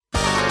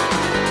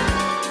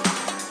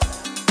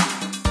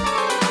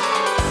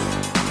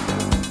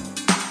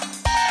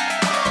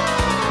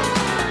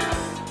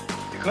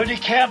pretty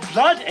camp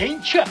blood,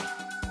 ain't ya?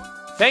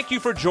 Thank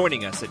you for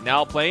joining us at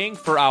Now Playing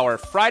for our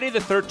Friday the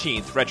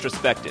 13th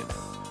retrospective.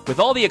 With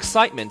all the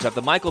excitement of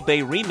the Michael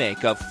Bay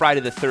remake of Friday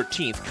the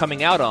 13th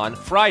coming out on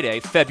Friday,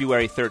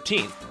 February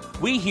 13th,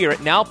 we here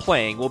at Now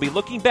Playing will be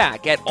looking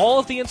back at all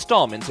of the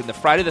installments in the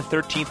Friday the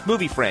 13th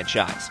movie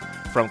franchise,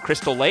 from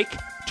Crystal Lake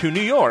to New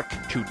York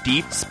to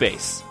deep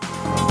space.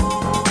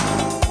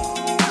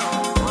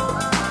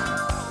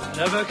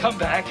 Never come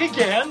back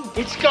again.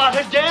 It's got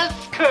a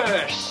death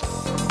curse.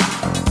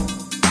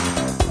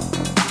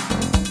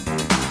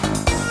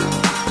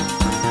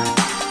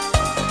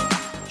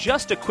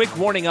 Just a quick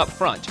warning up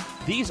front,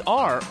 these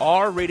are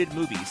R-rated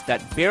movies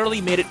that barely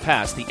made it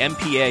past the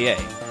MPAA,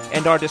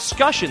 and our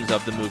discussions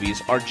of the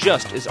movies are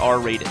just as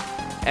R-rated.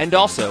 And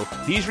also,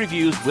 these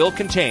reviews will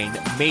contain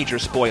major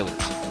spoilers.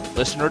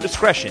 Listener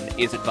discretion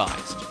is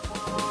advised.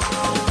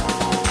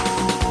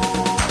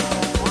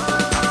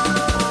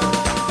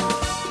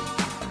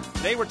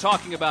 Today we're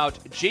talking about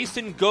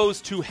Jason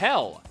Goes to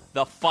Hell,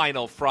 the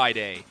final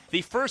Friday.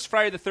 The first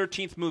Friday the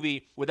 13th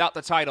movie without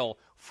the title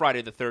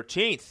Friday the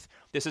 13th.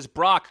 This is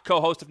Brock,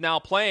 co-host of Now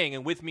Playing,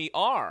 and with me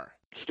are...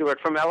 Stuart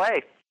from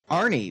L.A.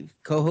 Arnie,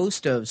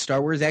 co-host of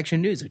Star Wars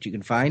Action News, which you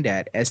can find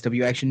at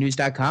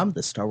swactionnews.com,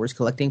 the Star Wars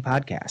Collecting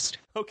Podcast.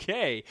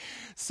 Okay,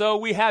 so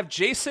we have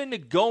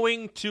Jason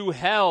Going to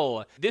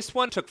Hell. This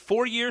one took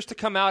 4 years to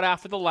come out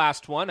after the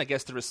last one. I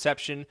guess the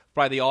reception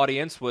by the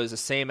audience was the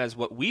same as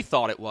what we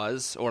thought it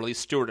was, or at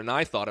least Stuart and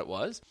I thought it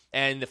was.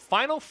 And the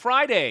final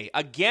Friday,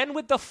 again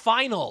with the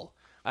final.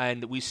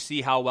 And we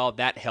see how well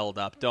that held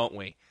up, don't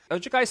we?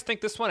 Don't you guys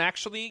think this one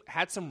actually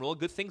had some real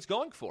good things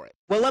going for it?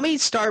 Well, let me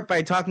start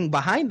by talking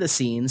behind the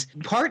scenes.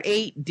 Part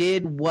 8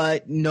 did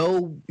what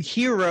no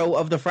hero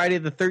of the Friday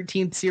the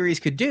 13th series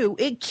could do.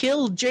 It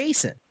killed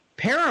Jason.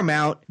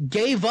 Paramount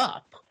gave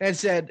up and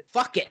said,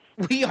 fuck it,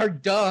 we are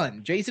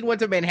done. Jason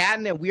went to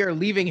Manhattan and we are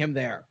leaving him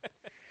there.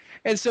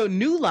 And so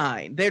New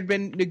Line, there had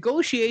been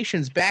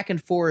negotiations back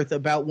and forth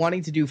about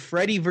wanting to do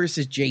Freddy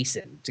versus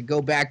Jason, to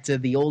go back to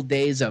the old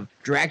days of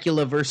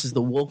Dracula versus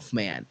the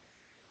Wolfman.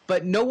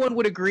 But no one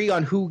would agree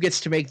on who gets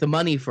to make the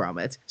money from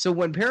it. So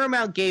when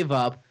Paramount gave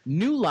up,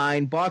 New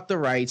Line bought the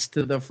rights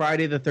to the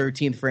Friday the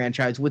 13th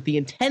franchise with the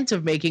intent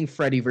of making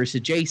Freddy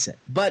vs. Jason.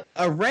 But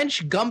a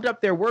wrench gummed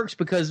up their works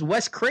because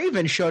Wes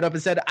Craven showed up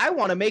and said, I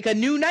want to make a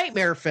new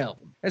Nightmare film.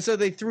 And so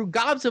they threw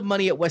gobs of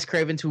money at Wes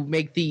Craven to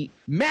make the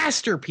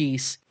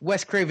masterpiece,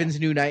 Wes Craven's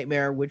New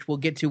Nightmare, which we'll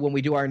get to when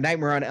we do our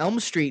Nightmare on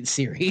Elm Street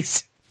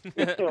series.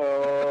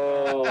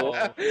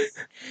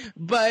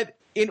 But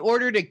in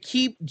order to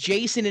keep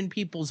Jason in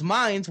people's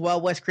minds while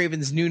Wes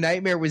Craven's New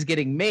Nightmare was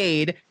getting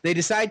made, they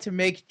decided to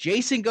make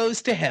Jason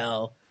Goes to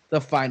Hell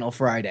the final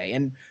Friday.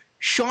 And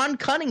Sean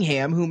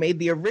Cunningham, who made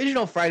the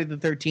original Friday the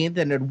 13th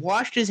and had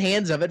washed his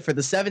hands of it for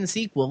the 7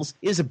 sequels,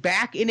 is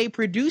back in a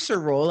producer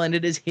role, and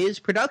it is his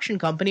production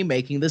company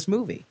making this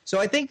movie. So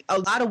I think a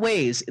lot of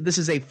ways, this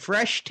is a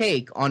fresh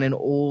take on an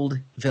old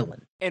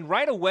villain. And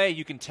right away,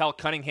 you can tell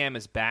Cunningham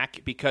is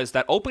back because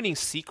that opening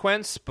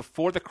sequence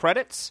before the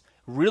credits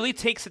really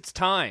takes its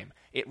time.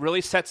 It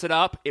really sets it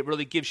up. It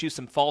really gives you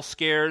some false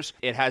scares.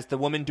 It has the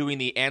woman doing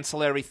the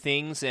ancillary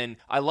things. And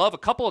I love a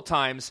couple of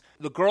times,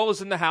 the girl is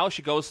in the house.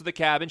 She goes to the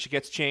cabin. She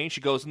gets changed.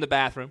 She goes in the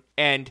bathroom.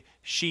 And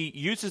she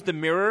uses the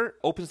mirror,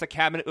 opens the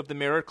cabinet with the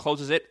mirror,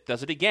 closes it,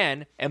 does it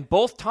again. And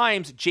both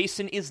times,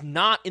 Jason is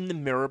not in the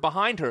mirror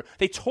behind her.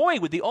 They toy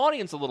with the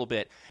audience a little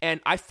bit.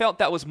 And I felt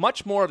that was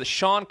much more of the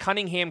Sean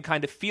Cunningham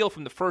kind of feel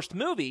from the first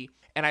movie.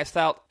 And I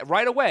felt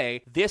right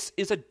away, this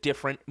is a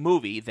different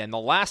movie than the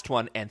last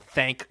one, and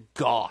thank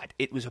God.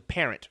 It was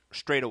apparent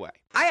straight away.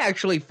 I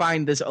actually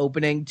find this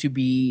opening to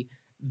be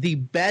the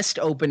best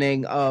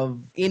opening of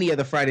any of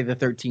the Friday the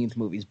 13th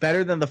movies.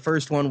 Better than the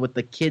first one with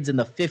the kids in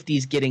the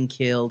 50s getting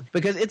killed,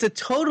 because it's a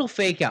total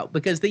fake out,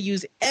 because they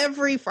use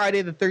every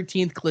Friday the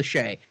 13th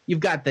cliche. You've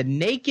got the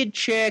naked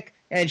chick,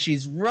 and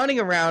she's running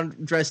around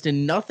dressed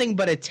in nothing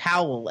but a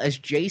towel as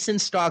Jason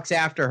stalks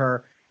after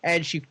her.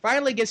 And she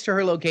finally gets to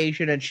her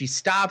location, and she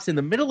stops in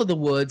the middle of the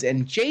woods,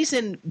 and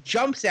Jason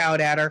jumps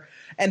out at her,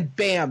 and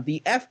bam,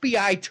 the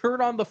FBI turn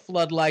on the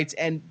floodlights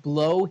and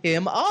blow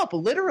him up,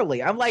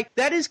 literally. I'm like,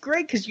 that is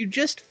great, because you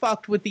just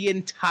fucked with the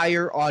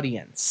entire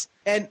audience.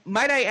 And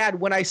might I add,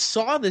 when I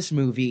saw this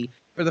movie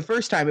for the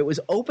first time, it was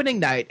opening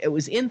night, it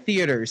was in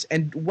theaters,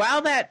 and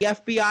while that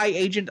FBI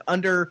agent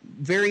under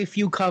very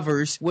few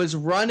covers was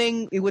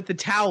running with the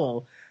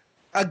towel,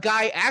 a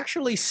guy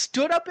actually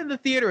stood up in the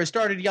theater and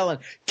started yelling,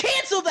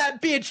 "Cancel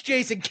that bitch,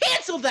 Jason!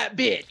 Cancel that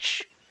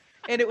bitch!"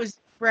 And it was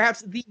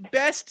perhaps the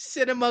best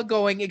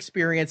cinema-going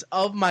experience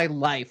of my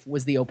life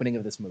was the opening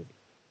of this movie.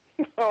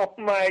 Oh,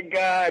 my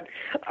God.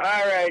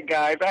 All right,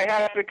 guys. I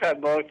have to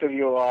cut both of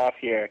you off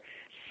here.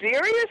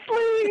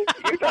 Seriously?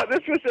 You thought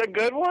this was a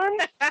good one?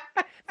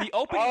 The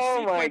opening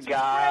oh, my sequence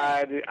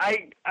God.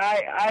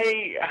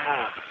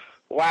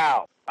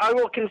 Wow. I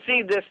will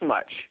concede this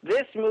much.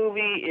 This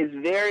movie is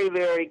very,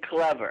 very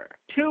clever.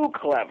 Too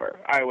clever,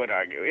 I would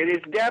argue. It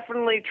is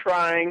definitely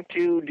trying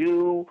to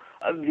do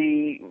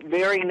the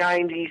very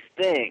 90s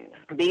thing,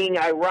 being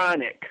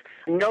ironic,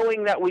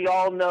 knowing that we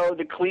all know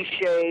the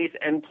cliches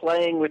and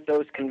playing with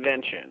those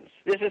conventions.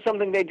 This is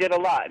something they did a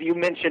lot. You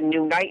mentioned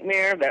New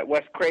Nightmare, that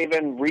Wes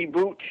Craven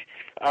reboot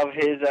of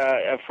his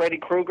Freddy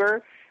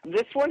Krueger.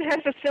 This one has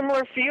a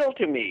similar feel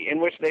to me, in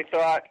which they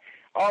thought,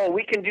 oh,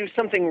 we can do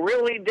something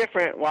really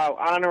different while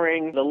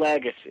honoring the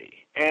legacy.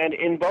 And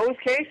in both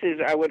cases,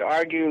 I would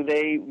argue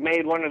they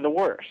made one of the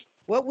worst.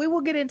 Well, we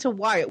will get into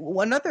why.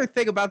 Another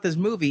thing about this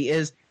movie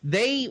is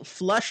they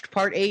flushed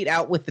Part 8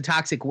 out with the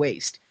toxic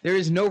waste. There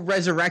is no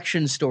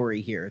resurrection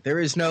story here. There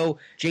is no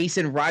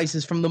Jason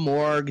rises from the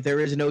morgue. There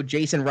is no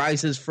Jason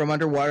rises from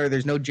underwater.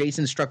 There's no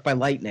Jason struck by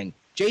lightning.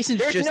 There's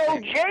no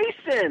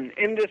Jason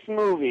in this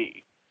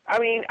movie. I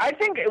mean, I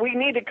think we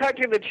need to cut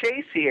to the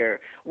chase here.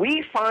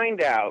 We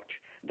find out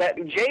that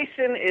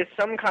Jason is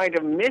some kind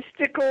of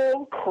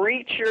mystical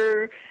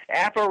creature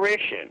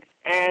apparition,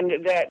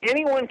 and that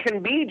anyone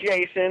can be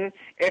Jason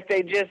if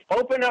they just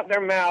open up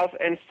their mouth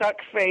and suck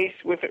face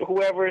with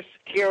whoever's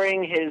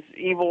carrying his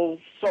evil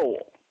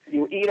soul.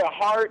 You eat a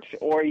heart,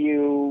 or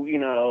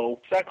you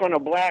suck on a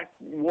black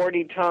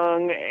warty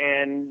tongue,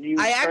 and you.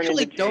 I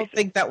actually don't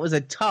think that was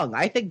a tongue.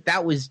 I think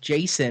that was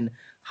Jason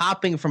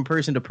hopping from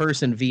person to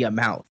person via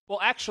mouth. Well,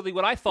 actually,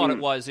 what I thought it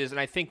was is, and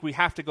I think we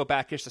have to go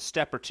back just a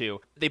step or two,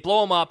 they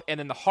blow him up, and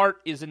then the heart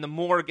is in the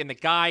morgue, and the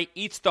guy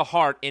eats the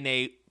heart in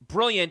a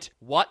brilliant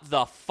what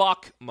the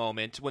fuck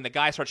moment when the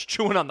guy starts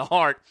chewing on the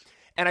heart.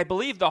 And I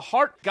believe the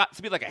heart got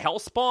to be like a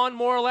hellspawn,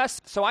 more or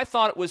less. So I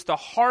thought it was the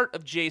heart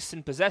of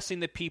Jason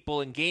possessing the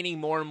people and gaining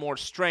more and more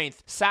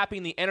strength,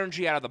 sapping the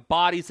energy out of the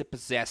bodies it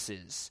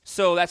possesses.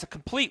 So that's a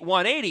complete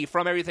 180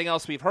 from everything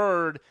else we've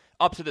heard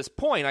up to this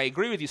point. I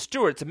agree with you,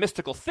 Stuart. It's a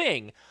mystical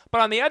thing.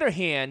 But on the other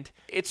hand,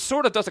 it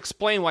sort of does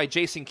explain why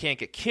Jason can't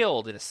get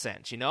killed, in a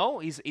sense, you know?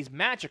 He's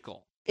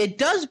magical. It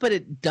does, but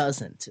it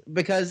doesn't,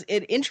 because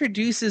it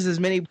introduces as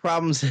many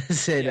problems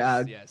as it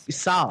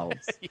solves.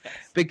 Yes.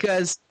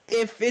 Because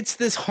if it's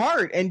this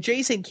heart and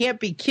Jason can't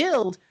be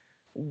killed,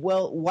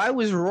 well, why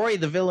was Roy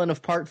the villain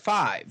of Part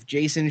 5?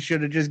 Jason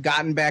should have just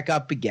gotten back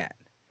up again.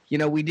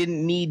 We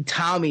didn't need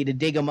Tommy to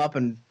dig him up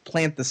and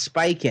plant the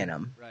spike in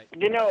him. Right.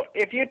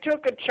 If you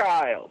took a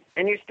child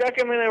and you stuck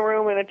him in a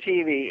room in a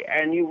TV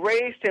and you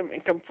raised him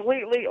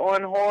completely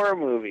on horror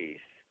movies,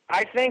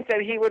 I think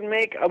that he would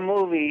make a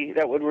movie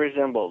that would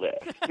resemble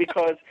this,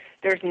 because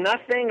there's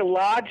nothing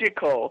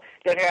logical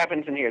that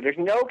happens in here. There's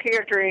no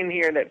character in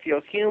here that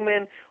feels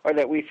human or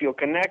that we feel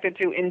connected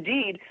to.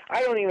 Indeed,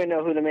 I don't even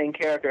know who the main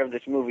character of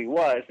this movie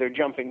was. They're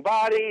jumping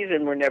bodies,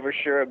 and we're never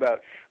sure about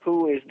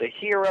who is the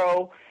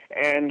hero,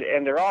 and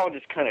they're all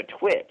just kind of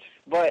twits.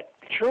 But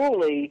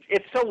truly,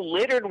 it's so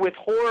littered with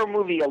horror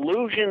movie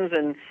allusions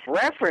and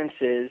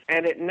references,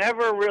 and it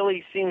never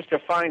really seems to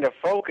find a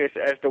focus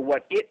as to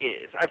what it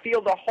is. I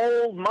feel the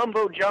whole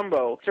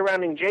mumbo-jumbo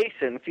surrounding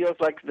Jason feels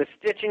like the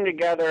stitching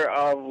together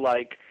of,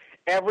 like,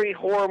 every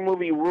horror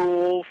movie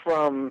rule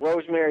from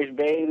Rosemary's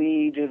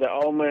Baby to The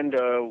Omen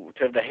to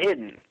The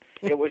Hidden.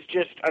 It was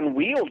just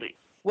unwieldy.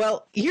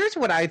 Well, here's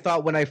what I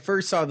thought when I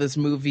first saw this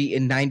movie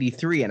in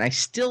 93, and I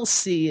still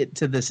see it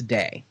to this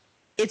day.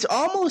 It's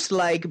almost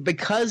like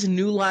because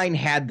New Line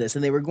had this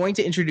and they were going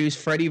to introduce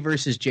Freddy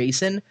versus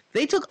Jason,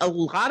 they took a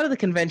lot of the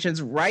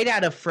conventions right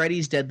out of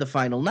Freddy's Dead the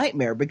Final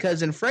Nightmare,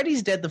 because in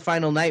Freddy's Dead the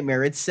Final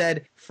Nightmare, it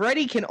said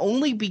Freddy can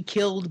only be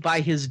killed by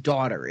his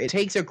daughter. It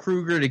takes a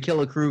Krueger to kill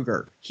a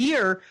Krueger.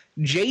 Here,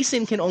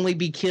 Jason can only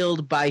be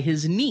killed by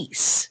his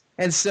niece.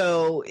 And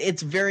so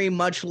it's very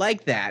much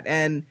like that.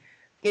 And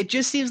it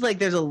just seems like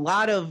there's a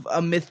lot of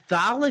a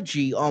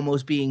mythology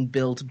almost being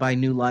built by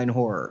New Line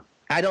Horror.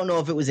 I don't know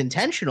if it was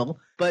intentional,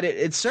 but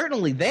it's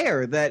certainly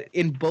there that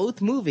in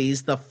both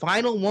movies, the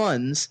final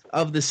ones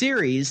of the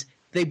series,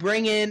 they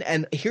bring in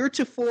an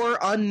heretofore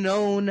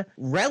unknown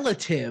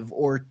relative,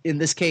 or in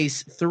this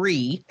case,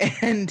 3,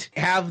 and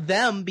have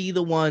them be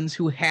the ones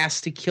who has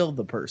to kill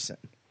the person.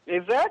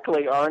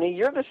 Exactly, Arnie.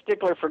 You're the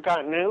stickler for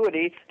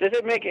continuity. Does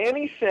it make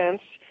any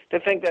sense to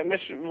think that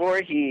Miss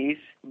Voorhees,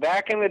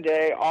 back in the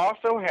day,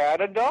 also had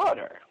a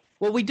daughter?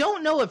 Well, we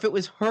don't know if it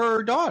was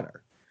her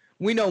daughter.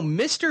 We know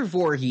Mr.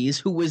 Voorhees,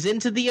 who was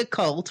into the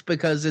occult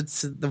because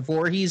it's the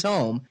Voorhees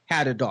home,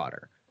 had a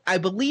daughter. I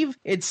believe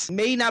it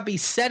may not be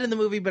said in the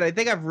movie, but I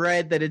think I've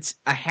read that it's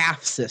a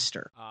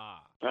half-sister.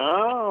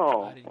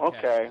 Oh,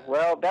 okay.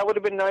 Well, that would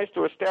have been nice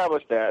to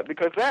establish that,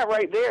 because that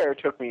right there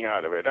took me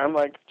out of it. I'm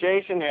like,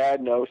 Jason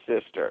had no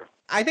sister.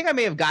 I think I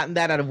may have gotten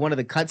that out of one of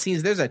the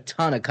cutscenes. There's a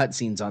ton of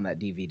cutscenes on that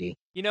DVD.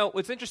 You know,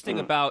 what's interesting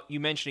about you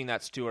mentioning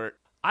that, Stuart,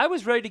 I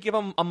was ready to give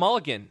them a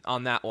mulligan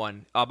on that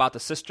one about the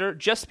sister,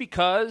 just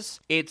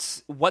because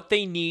it's what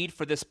they need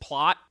for this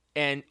plot,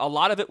 and a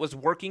lot of it was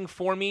working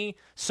for me,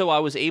 so I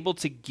was able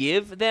to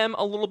give them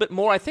a little bit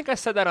more. I think I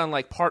said that on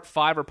like Part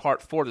 5 or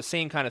Part 4, the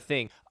same kind of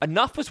thing.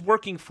 Enough was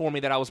working for me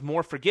that I was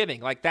more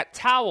forgiving. Like that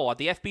towel that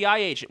the FBI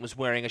agent was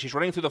wearing as she's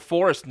running through the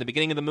forest in the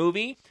beginning of the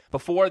movie,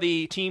 before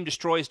the team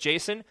destroys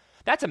Jason.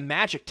 that's a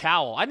magic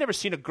towel. I've never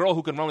seen a girl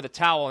who can run with a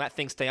towel and that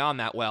thing stay on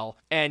that well.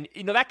 And,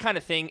 that kind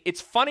of thing,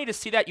 it's funny to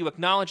see that. You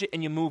acknowledge it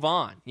and you move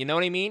on. You know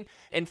what I mean?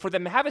 And for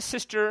them to have a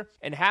sister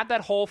and have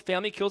that whole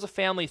family kills a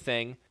family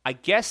thing, I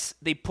guess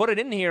they put it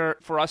in here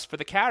for us, for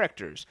the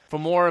characters, for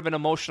more of an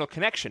emotional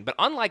connection. But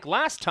unlike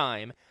last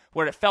time,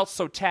 where it felt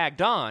so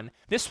tagged on,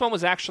 this one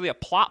was actually a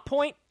plot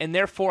point, and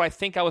therefore I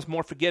think I was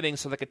more forgiving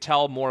so they could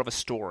tell more of a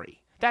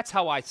story. That's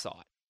how I saw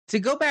it. To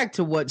go back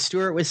to what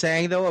Stuart was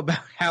saying, though, about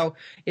how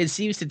it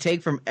seems to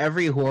take from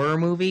every horror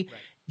movie,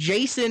 right.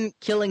 Jason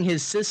killing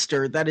his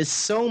sister, that is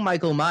so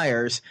Michael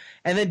Myers,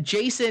 and then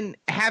Jason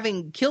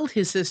having killed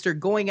his sister,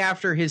 going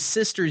after his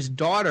sister's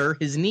daughter,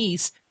 his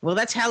niece, well,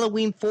 that's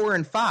Halloween 4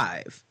 and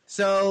 5.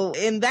 So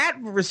in that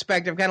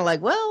respect, I'm kind of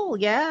like, well,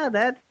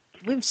 yeah,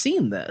 we've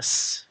seen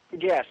this.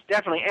 Yes,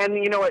 definitely. And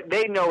you know what?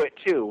 They know it,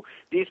 too.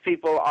 These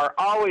people are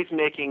always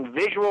making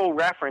visual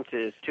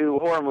references to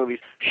horror movies.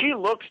 She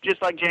looks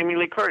just like Jamie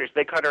Lee Curtis.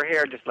 They cut her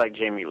hair just like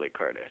Jamie Lee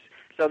Curtis.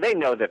 So they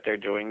know that they're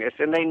doing this,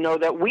 and they know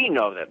that we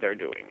know that they're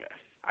doing this.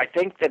 I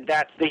think that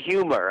that's the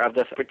humor of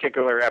this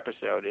particular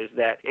episode, is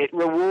that it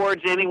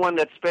rewards anyone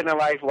that's spent a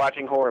life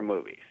watching horror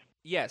movies.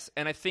 Yes,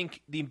 and I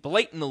think the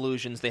blatant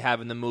allusions they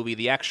have in the movie,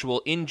 the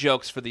actual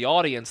in-jokes for the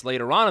audience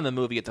later on in the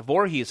movie at the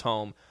Voorhees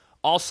home,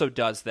 also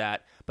does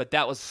that. But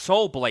that was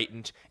so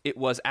blatant, it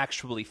was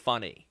actually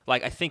funny.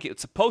 Like, I think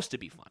it's supposed to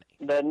be funny.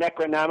 The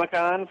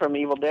Necronomicon from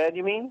Evil Dead,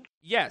 you mean?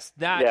 Yes,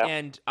 that, yeah.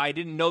 And I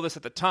didn't know this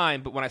at the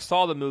time, but when I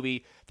saw the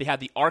movie, they had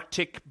the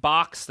Arctic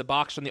box, the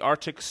box from the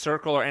Arctic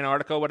Circle or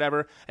Antarctica,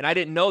 whatever, and I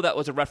didn't know that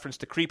was a reference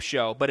to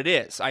Creepshow, but it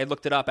is. I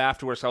looked it up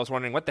afterwards, so I was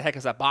wondering, what the heck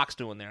is that box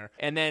doing there?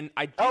 And then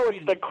I...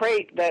 it's the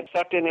crate that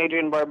sucked in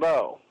Adrienne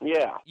Barbeau.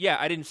 Yeah. Yeah,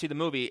 I didn't see the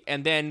movie.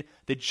 And then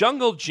the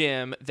jungle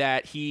gym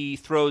that he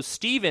throws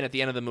Steve in at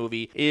the end of the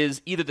movie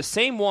is either the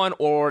same one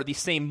or the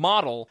same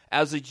model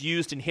as is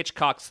used in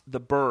Hitchcock's The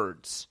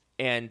Birds.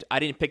 And I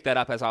didn't pick that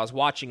up as I was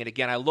watching it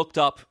again. I looked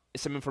up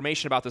some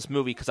information about this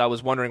movie because I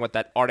was wondering what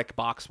that Arctic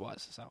box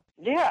was. So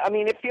yeah, I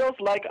mean, it feels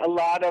like a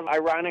lot of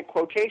ironic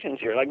quotations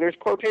here. Like, there's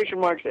quotation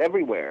marks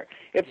everywhere.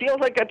 It feels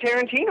like a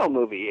Tarantino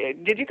movie.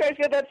 Did you guys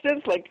get that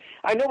sense? Like,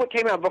 I know what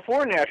came out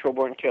before Natural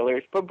Born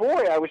Killers, but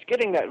boy, I was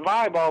getting that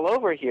vibe all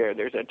over here.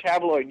 There's a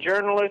tabloid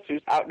journalist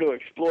who's out to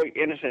exploit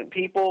innocent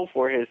people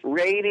for his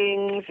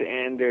ratings,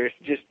 and there's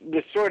just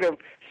this sort of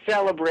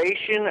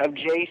celebration of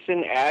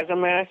Jason as a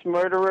mass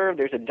murderer.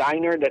 There's a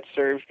diner that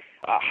serves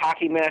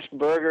hockey mask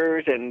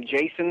burgers and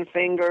Jason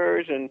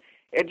fingers, and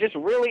it just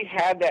really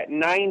had that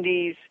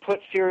 90s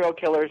put serial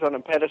killers on a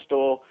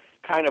pedestal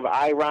kind of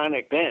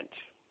ironic bent.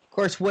 Of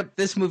course, what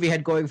this movie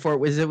had going for it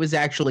was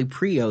actually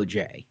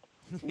pre-OJ.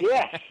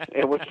 Yes,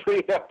 it was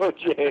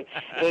pre-OJ,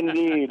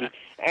 indeed.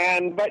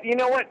 But you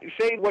know what?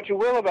 Say what you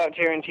will about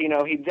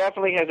Tarantino, he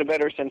definitely has a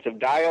better sense of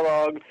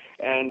dialogue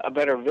and a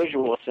better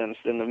visual sense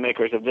than the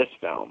makers of this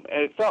film.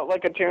 And it felt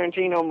like a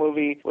Tarantino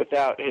movie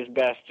without his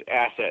best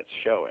assets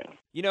showing.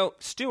 You know,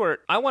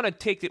 Stuart, I want to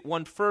take it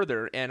one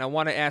further, and I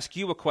want to ask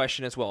you a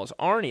question as well as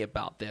Arnie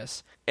about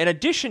this. In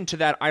addition to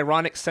that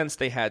ironic sense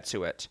they had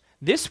to it,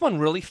 this one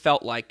really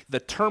felt like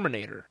The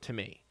Terminator to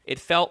me. It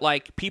felt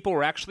like people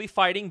were actually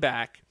fighting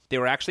back. They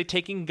were actually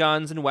taking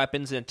guns and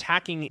weapons and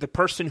attacking the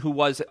person who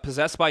was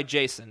possessed by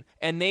Jason.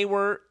 And they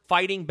were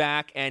fighting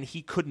back, and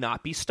he could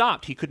not be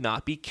stopped. He could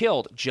not be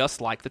killed,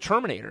 just like the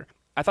Terminator.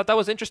 I thought that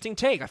was an interesting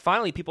take.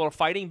 Finally, people are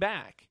fighting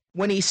back.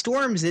 When he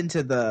storms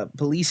into the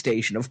police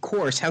station, of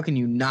course, how can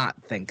you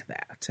not think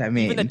that? I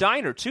mean, even the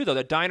diner, too, though.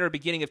 The diner at the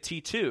beginning of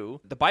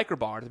T2, the biker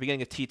bar at the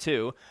beginning of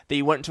T2,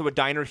 they went into a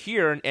diner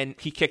here, and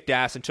he kicked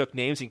ass and took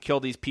names and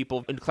killed these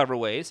people in clever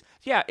ways.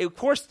 Yeah, of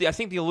course, I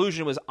think the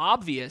illusion was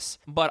obvious,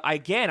 but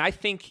again, I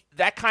think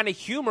that kind of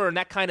humor and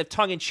that kind of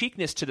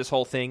tongue-in-cheekness to this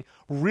whole thing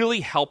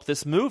really helped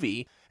this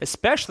movie,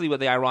 especially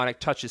with the ironic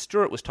touches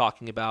Stuart was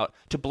talking about,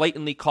 to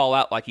blatantly call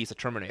out like he's a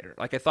Terminator.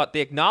 Like, I thought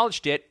they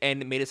acknowledged it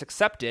and made us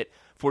accept it,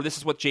 for this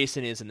is what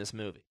Jason is in this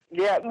movie.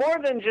 Yeah, more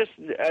than just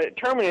a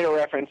Terminator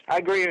reference, I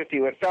agree with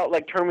you. It felt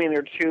like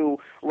Terminator 2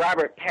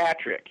 Robert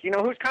Patrick,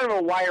 who's kind of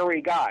a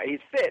wiry guy. He's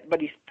fit, but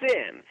he's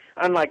thin,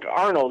 unlike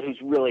Arnold, who's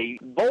really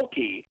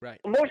bulky. Right.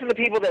 Most of the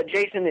people that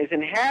Jason is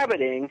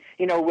inhabiting,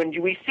 when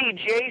we see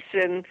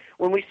Jason,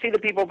 when we see the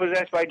people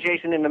possessed by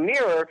Jason in the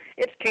mirror,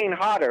 it's Kane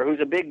Hodder, who's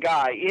a big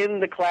guy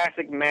in the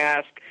classic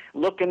mask,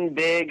 looking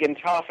big and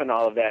tough and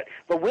all of that.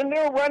 But when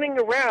they're running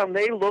around,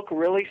 they look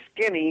really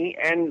skinny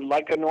and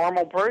like a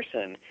normal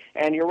person.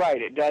 And you're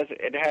right, it does.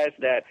 It has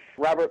that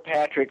Robert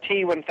Patrick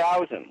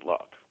T-1000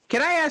 look.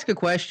 Can I ask a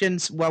question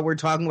while we're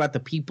talking about the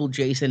people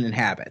Jason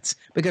inhabits?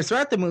 Because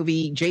throughout the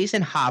movie,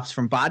 Jason hops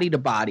from body to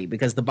body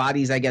because the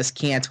bodies, I guess,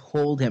 can't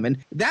hold him. And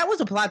that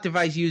was a plot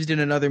device used in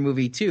another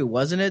movie, too,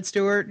 wasn't it,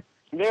 Stuart?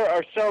 There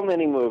are so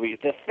many movies.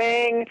 The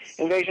Thing,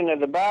 Invasion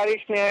of the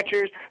Body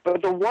Snatchers,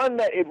 but the one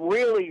that it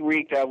really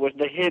reeked of was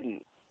The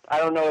Hidden. I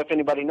don't know if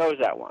anybody knows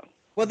that one.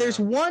 Well,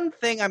 there's one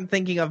thing I'm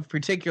thinking of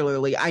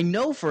particularly. I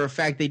know for a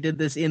fact they did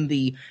this in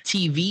the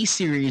TV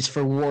series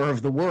for War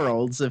of the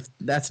Worlds, if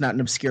that's not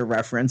an obscure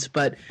reference.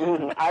 But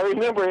I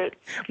remember it.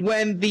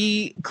 when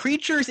the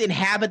creatures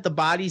inhabit the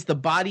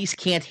bodies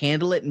can't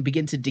handle it and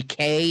begin to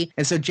decay.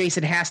 And so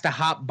Jason has to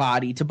hop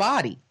body to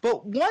body.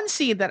 But one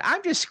scene that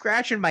I'm just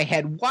scratching my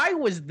head, why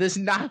was this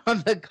not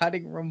on the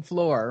cutting room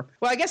floor?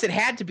 Well, I guess it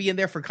had to be in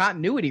there for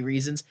continuity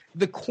reasons.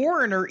 The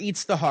coroner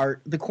eats the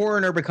heart. The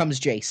coroner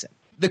becomes Jason.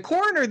 The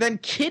coroner then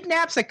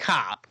kidnaps a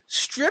cop,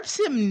 strips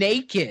him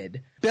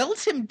naked,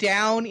 belts him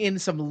down in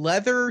some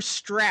leather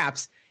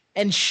straps,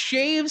 and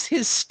shaves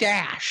his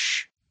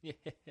stash. Yes.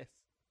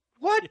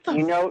 What the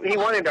He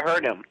wanted to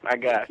hurt him, I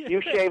guess.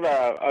 You shave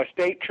a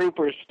state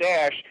trooper's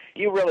stash,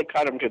 you really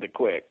cut him to the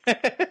quick.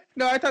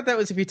 No, I thought that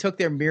was if you took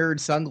their mirrored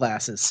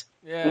sunglasses.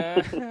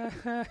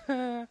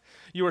 Yeah.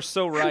 You are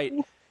so right.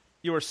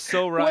 You are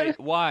so right.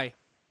 Why?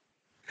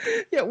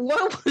 Yeah,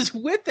 what was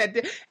with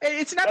that?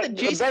 It's not that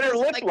Jason Better was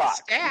lip like lock.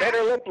 stash.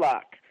 Better lip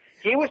lock.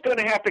 He was going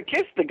to have to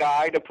kiss the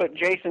guy to put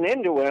Jason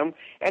into him,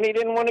 and he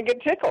didn't want to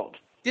get tickled.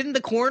 Didn't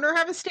the coroner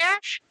have a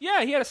stash?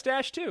 Yeah, he had a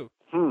stash too.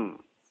 Well,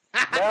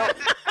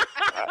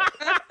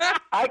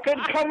 I could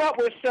come up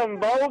with some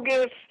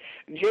bogus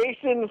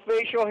Jason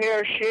facial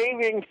hair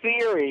shaving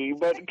theory,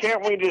 but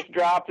can't we just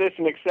drop this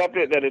and accept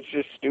it that it's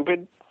just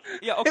stupid?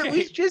 Yeah, okay. It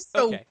was just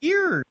so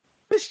weird.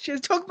 It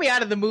just took me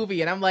out of the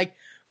movie, and I'm like,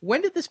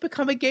 when did this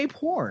become a gay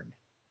porn?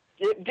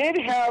 It did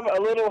have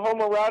a little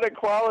homoerotic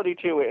quality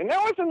to it, and that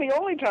wasn't the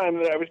only time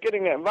that I was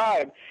getting that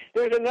vibe.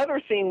 There's another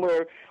scene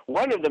where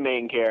one of the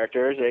main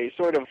characters,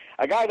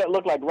 a guy that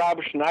looked like Rob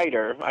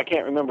Schneider, I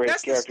can't remember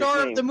his character's name. That's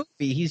the star of the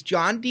movie. He's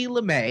John D.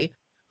 LeMay,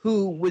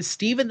 who was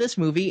Steve in this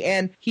movie,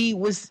 and he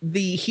was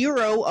the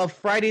hero of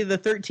Friday the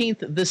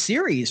 13th, the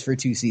series, for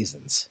 2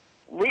 seasons.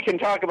 We can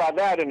talk about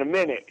that in a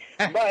minute.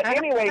 But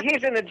anyway,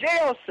 he's in a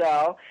jail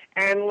cell,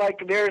 and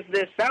there's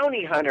this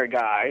bounty hunter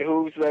guy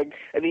who's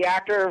the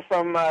actor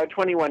from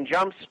 21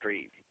 Jump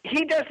Street.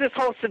 He does this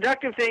whole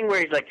seductive thing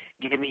where he's like,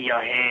 "Give me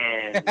your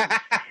hand,"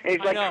 and he's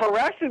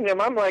caressing him.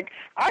 I'm like,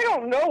 I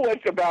don't know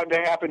what's about to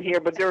happen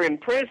here, but they're in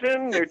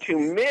prison. They're 2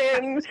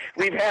 men.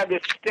 We've had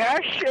this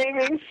stash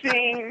shaving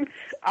scene.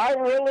 I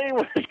really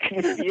was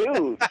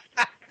confused.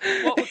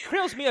 Well, what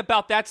thrills me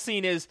about that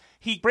scene is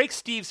he breaks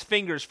Steve's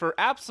fingers for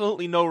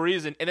absolutely no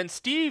reason, and then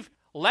Steve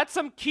lets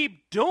him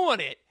keep doing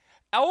it.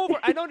 I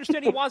don't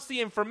understand he wants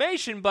the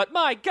information, but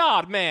my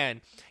God,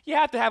 man, you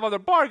have to have other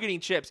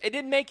bargaining chips. It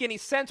didn't make any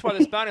sense why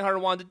this bounty hunter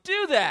wanted to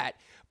do that,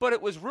 but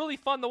it was really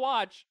fun to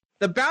watch.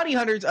 The bounty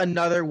hunter's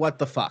another what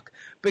the fuck,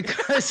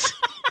 because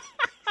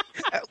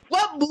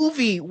what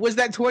movie was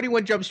that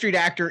 21 Jump Street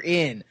actor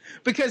in?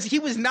 Because he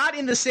was not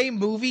in the same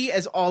movie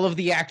as all of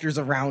the actors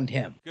around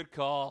him. Good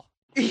call.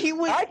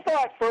 I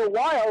thought for a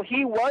while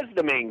he was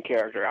the main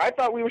character. I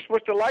thought we were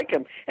supposed to like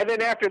him. And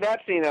then after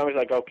that scene, I was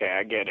like, okay,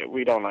 I get it.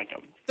 We don't like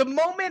him. The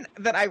moment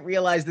that I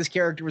realized this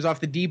character was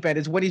off the deep end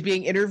is when he's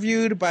being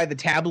interviewed by the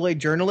tabloid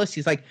journalist.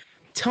 He's like,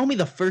 tell me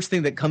the first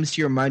thing that comes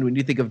to your mind when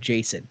you think of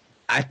Jason.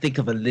 I think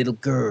of a little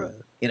girl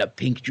in a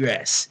pink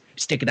dress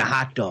sticking a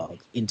hot dog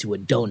into a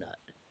donut.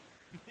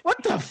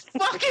 What the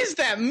fuck does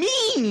that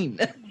mean?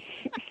 That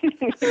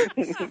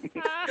is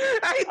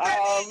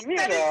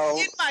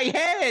in my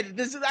head.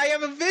 I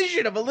have a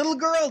vision of a little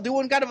girl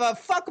doing kind of a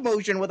fuck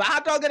motion with a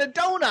hot dog and a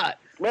donut.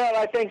 Well,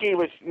 I think he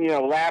was,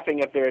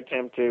 laughing at their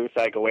attempt to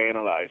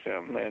psychoanalyze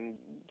him. And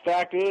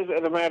fact is,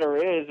 the matter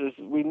is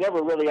we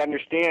never really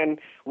understand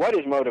what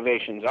his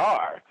motivations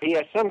are. He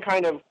has some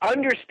kind of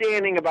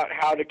understanding about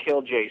how to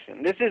kill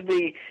Jason. This is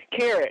the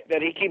carrot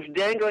that he keeps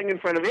dangling in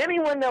front of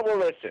anyone that will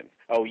listen.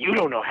 Oh, you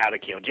don't know how to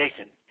kill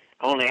Jason.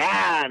 Only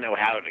I know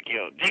how to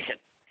kill Jason.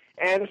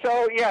 And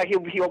so, yeah,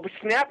 he'll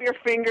snap your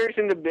fingers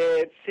into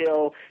bits.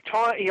 He'll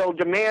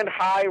demand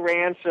high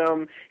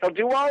ransom. He'll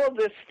do all of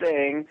this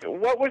thing.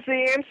 What was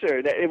the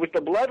answer? That it was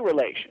the blood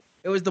relation.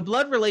 It was the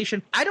blood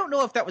relation. I don't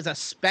know if that was a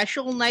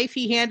special knife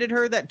he handed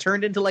her that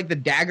turned into like the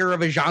dagger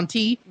of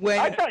Ajanti.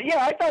 I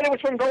thought it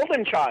was from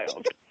Golden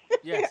Child.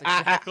 Yes,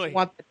 exactly. I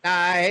want the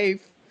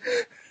knife.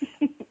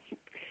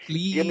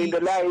 Please. Give me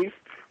the knife,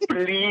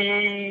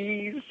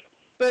 please.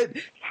 But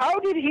how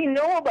did he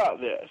know about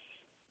this?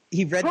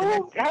 He read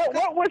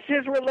what was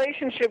his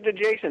relationship to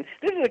Jason?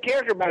 This is a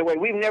character, by the way,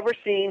 we've never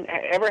seen,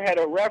 ever had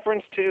a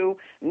reference to,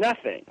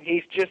 nothing.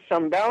 He's just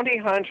some bounty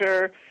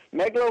hunter,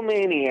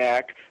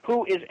 megalomaniac,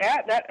 who is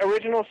at that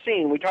original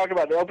scene. We talked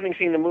about the opening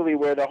scene of the movie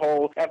where the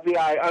whole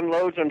FBI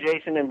unloads on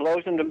Jason and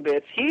blows him to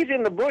bits. He's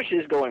in the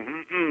bushes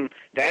going,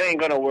 that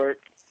ain't gonna work.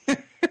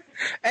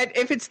 And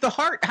if it's the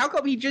heart, how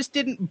come he just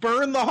didn't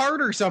burn the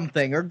heart or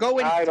something, or go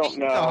and I don't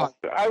know.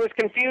 I was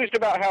confused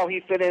about how he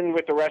fit in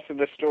with the rest of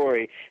the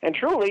story. And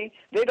truly,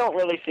 they don't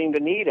really seem to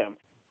need him.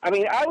 I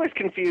mean, I was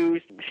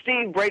confused.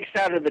 Steve breaks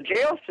out of the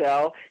jail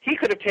cell. He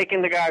could have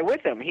taken the guy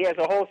with him. He has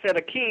a whole set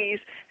of keys,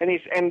 and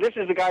this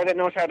is the guy that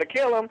knows how to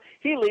kill him.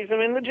 He leaves him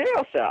in the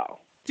jail cell.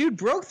 Dude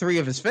broke 3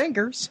 of his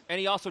fingers. And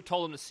he also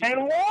told him to see.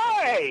 And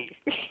why?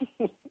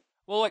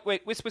 Well,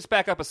 wait, let's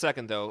back up a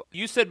second, though.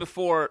 You said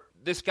before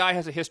this guy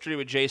has a history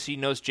with JC,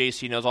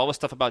 knows all the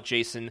stuff about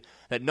Jason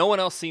that no one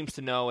else seems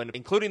to know, and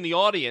including the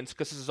audience,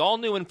 because this is all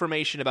new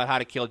information about how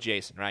to kill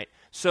Jason, right?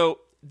 So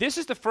this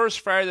is the first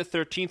Friday the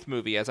 13th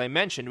movie, as I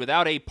mentioned,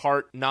 without a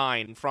Part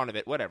 9 in front of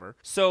it, whatever.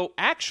 So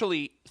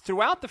actually,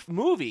 throughout the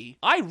movie,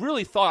 I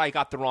really thought I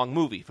got the wrong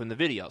movie from the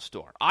video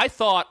store. I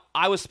thought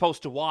I was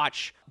supposed to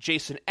watch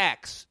Jason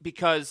X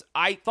because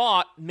I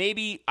thought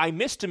maybe I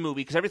missed a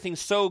movie because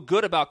everything's so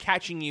good about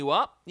catching you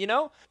up, you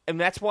know?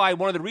 And that's why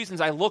one of the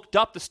reasons I looked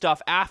up the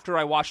stuff after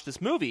I watched this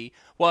movie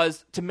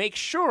was to make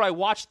sure I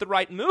watched the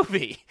right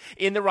movie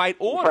in the right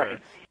order.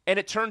 Right. And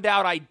it turned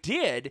out I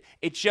did.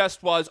 It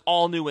just was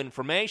all new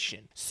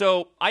information.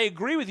 So I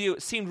agree with you.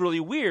 It seemed really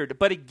weird.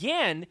 But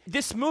again,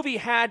 this movie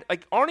had,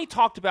 like Arnie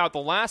talked about the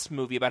last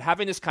movie, about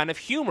having this kind of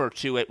humor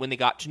to it when they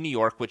got to New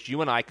York, which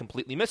you and I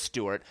completely missed,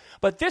 Stuart.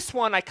 But this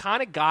one, I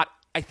kind of got,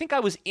 I think I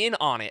was in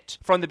on it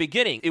from the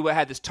beginning. It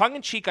had this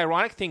tongue-in-cheek,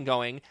 ironic thing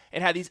going.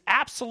 It had these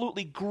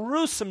absolutely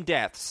gruesome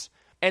deaths.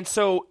 And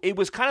so it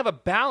was kind of a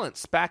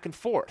balance back and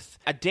forth,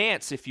 a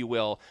dance, if you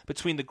will,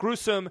 between the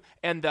gruesome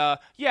and the,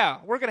 yeah,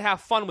 we're going to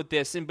have fun with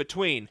this in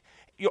between.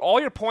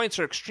 All your points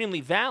are extremely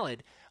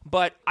valid,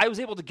 but I was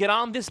able to get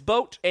on this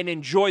boat and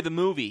enjoy the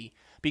movie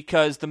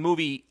because the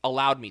movie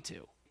allowed me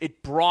to.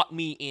 It brought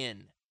me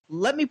in.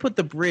 Let me put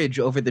the bridge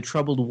over the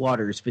troubled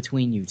waters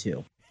between you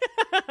two.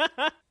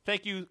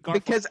 Thank you,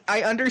 Garfield. Because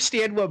I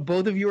understand what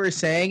both of you are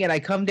saying, and I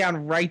come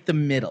down right the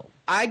middle.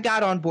 I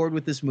got on board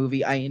with this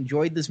movie. I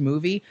enjoyed this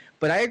movie,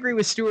 but I agree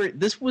with Stuart.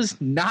 This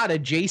was not a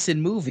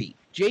Jason movie.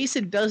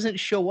 Jason doesn't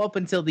show up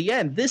until the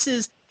end. This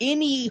is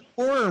any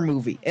horror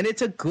movie, and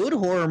it's a good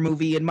horror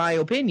movie in my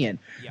opinion.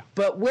 Yeah.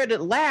 But what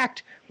it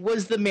lacked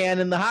was the man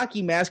in the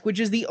hockey mask,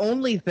 which is the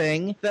only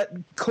thing that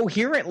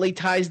coherently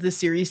ties the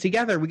series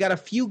together. We got a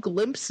few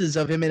glimpses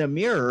of him in a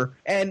mirror,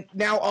 and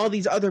now all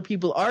these other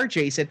people are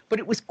Jason, but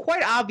it was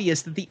quite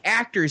obvious that the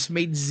actors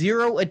made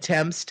zero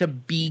attempts to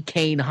be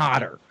Kane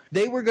Hodder.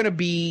 They were going to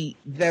be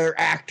their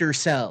actor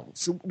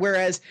selves.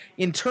 Whereas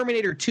in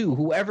Terminator 2,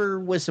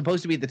 whoever was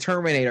supposed to be the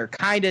Terminator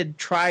kind of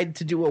tried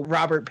to do a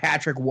Robert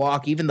Patrick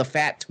walk, even the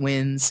fat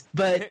twins.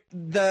 But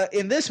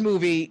in this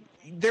movie,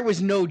 there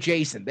was no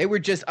Jason. They were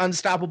just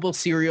unstoppable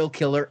serial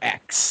killer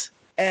X.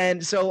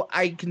 And so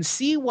I can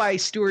see why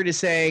Stuart is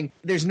saying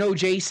there's no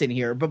Jason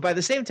here. But by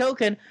the same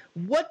token,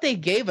 what they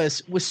gave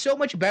us was so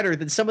much better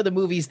than some of the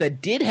movies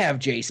that did have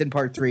Jason,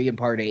 Part 3 and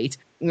Part 8.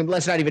 And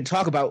let's not even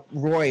talk about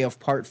Roy of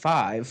Part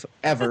 5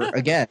 ever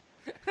again.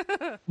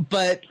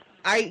 But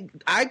I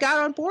got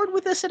on board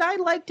with this and I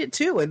liked it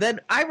too. And then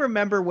I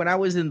remember when I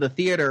was in the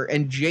theater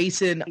and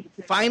Jason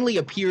finally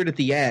appeared at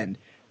the end,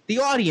 the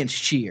audience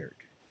cheered.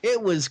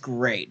 It was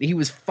great. He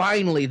was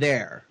finally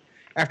there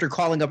after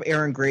calling up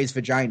Aaron Gray's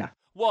vagina.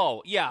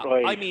 Whoa, yeah.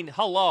 Right. I mean,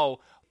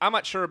 hello. I'm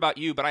not sure about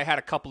you, but I had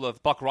a couple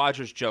of Buck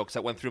Rogers jokes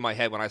that went through my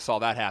head when I saw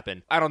that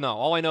happen. I don't know.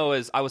 All I know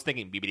is I was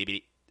thinking,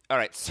 beep. All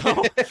right, so...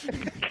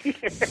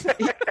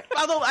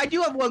 Although I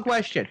do have one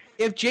question.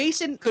 If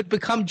Jason could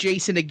become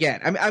Jason again,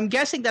 I'm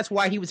guessing that's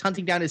why he was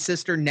hunting down his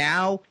sister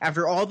now,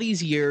 after all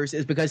these years,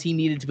 is because he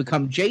needed to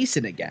become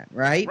Jason again,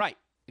 right? Right,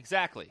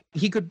 exactly.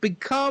 He could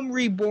become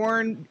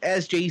reborn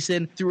as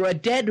Jason through a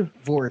dead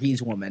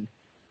Voorhees woman.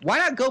 Why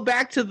not go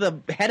back to the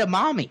head of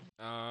mommy?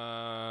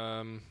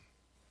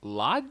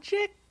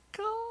 Logical?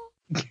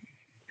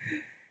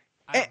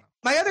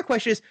 My other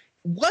question is,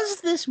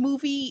 was this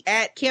movie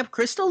at Camp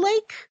Crystal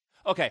Lake?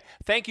 Okay,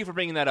 thank you for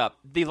bringing that up.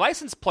 The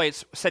license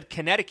plates said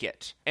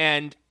Connecticut,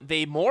 and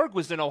the morgue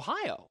was in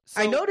Ohio.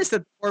 So, I noticed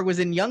that the morgue was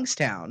in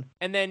Youngstown.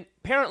 and then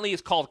apparently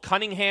it's called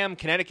Cunningham,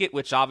 Connecticut,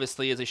 which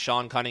obviously is a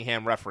Sean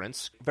Cunningham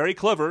reference. Very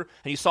clever,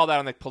 and you saw that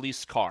on the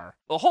police car.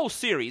 The whole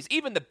series,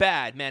 even the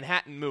bad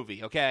Manhattan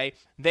movie, okay,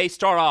 they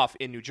start off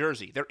in New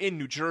Jersey. They're in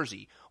New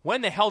Jersey.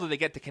 When the hell did they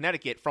get to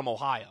Connecticut from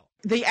Ohio?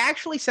 They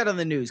actually said on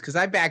the news, because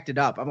I backed it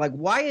up, I'm like,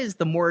 why is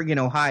the morgue in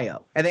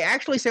Ohio? And they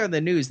actually said on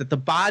the news that the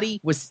body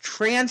was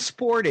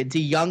transported to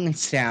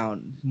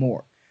Youngstown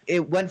morgue.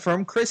 It went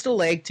from Crystal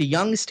Lake to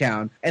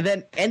Youngstown and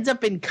then ends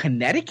up in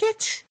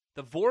Connecticut?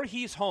 The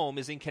Voorhees home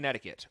is in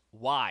Connecticut.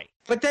 Why?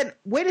 But then,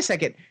 wait a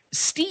second.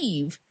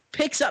 Steve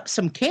picks up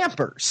some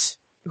campers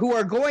who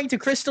are going to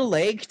Crystal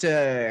Lake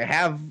to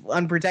have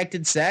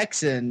unprotected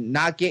sex and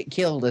not get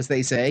killed, as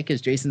they say, because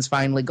Jason's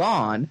finally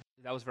gone.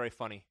 That was very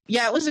funny.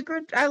 Yeah, it was a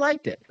good. I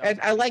liked it, and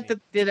I liked that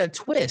it did a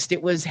twist.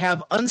 It was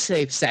have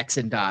unsafe sex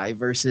and die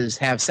versus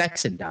have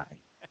sex and die.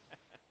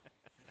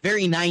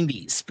 Very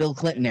 90s, Bill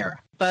Clinton era.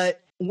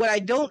 But what I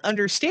don't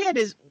understand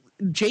is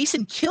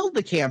Jason killed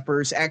the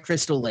campers at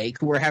Crystal Lake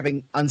who were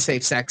having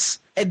unsafe sex,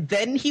 and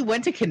then he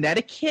went to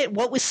Connecticut.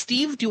 What was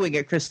Steve doing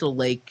at Crystal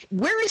Lake?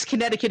 Where is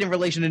Connecticut in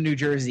relation to New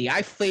Jersey?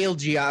 I failed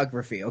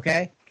geography.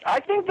 Okay. I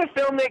think the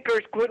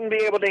filmmakers couldn't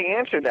be able to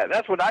answer that.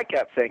 That's what I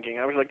kept thinking.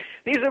 I was like,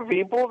 these are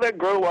people that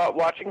grew up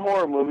watching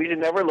horror movies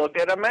and never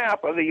looked at a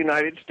map of the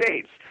United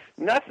States.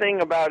 Nothing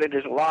about it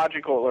is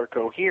logical or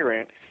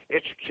coherent.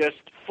 It's just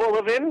full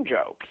of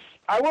in-jokes.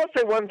 I will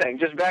say one thing,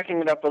 just backing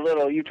it up a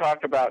little. You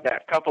talked about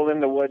that couple in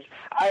the woods.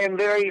 I am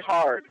very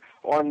hard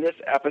on this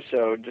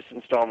episode, this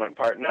installment,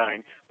 Part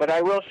 9. But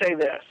I will say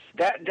this.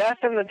 That death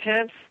in the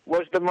tent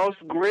was the most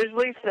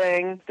grisly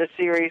thing the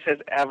series has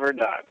ever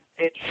done.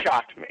 It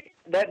shocked me.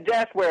 That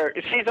death where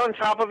she's on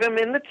top of him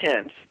in the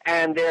tent,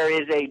 and there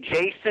is a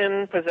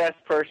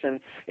Jason-possessed person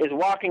is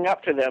walking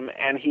up to them,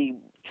 and he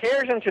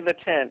tears into the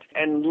tent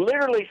and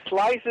literally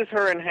slices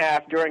her in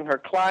half during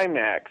her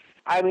climax.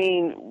 I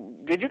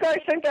mean, did you guys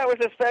think that was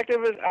as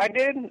effective as I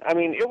did? I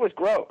mean, it was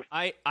gross.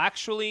 I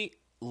actually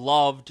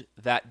loved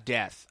that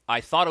death. I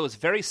thought it was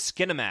very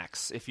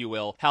Skinamax, if you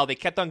will, how they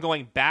kept on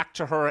going back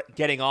to her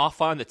getting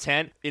off on the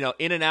tent, you know,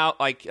 in and out,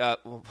 like,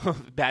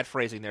 bad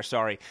phrasing there,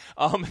 sorry.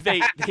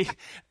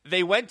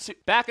 They went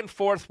back and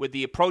forth with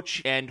the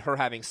approach and her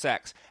having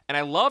sex. And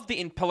I loved the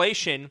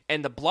impalation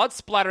and the blood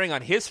splattering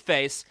on his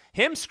face,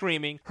 him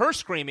screaming, her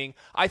screaming.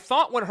 I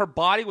thought when her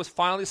body was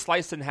finally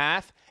sliced in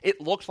half, it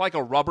looked like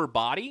a rubber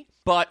body.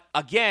 But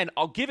again,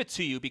 I'll give it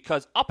to you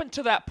because up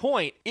until that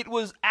point, it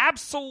was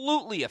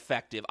absolutely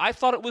effective. I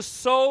thought it was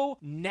so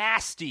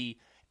nasty,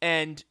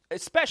 and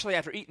especially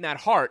after eating that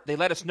heart, they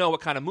let us know what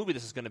kind of movie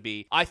this is going to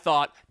be. I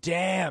thought,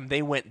 damn,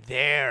 they went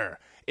there.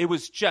 It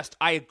was just,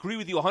 I agree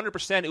with you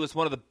 100%. It was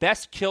one of the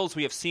best kills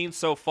we have seen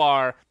so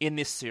far in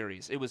this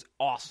series. It was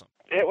awesome.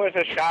 It was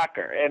a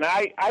shocker, and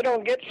I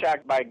don't get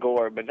shocked by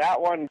gore, but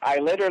that one, I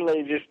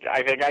literally just,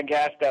 I think I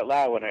gasped out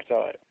loud when I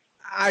saw it.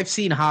 I've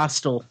seen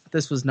Hostel.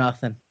 This was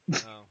nothing.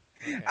 Oh,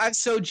 okay. I'm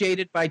so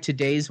jaded by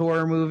today's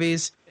horror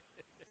movies.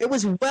 It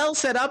was well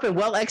set up and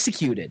well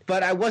executed,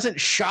 but I wasn't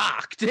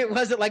shocked. It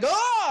wasn't like,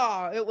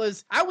 oh!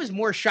 I was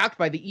more shocked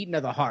by the eating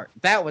of the heart.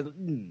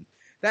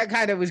 That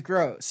kind of was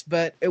gross,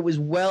 but it was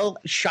well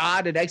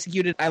shot and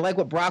executed. I like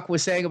what Brock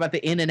was saying about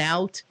the in and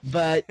out,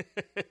 but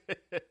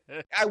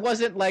I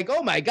wasn't like,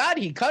 oh my God,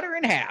 he cut her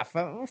in half.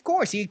 Of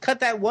course, he cut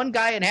that one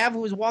guy in half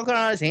who was walking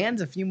on his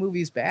hands a few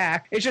movies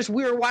back. It's just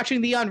we were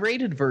watching the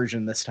unrated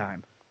version this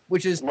time,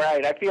 which is...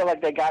 Right, I feel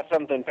like they got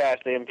something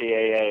past the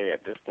MPAA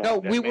at this point. No,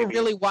 we were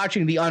really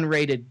watching the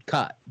unrated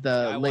cut,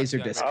 the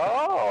Laserdisc.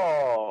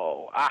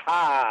 Oh,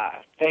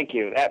 aha. Thank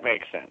you. That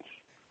makes sense.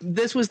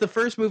 This was the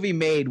first movie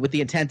made with the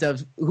intent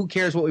of, who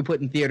cares what we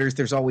put in theaters,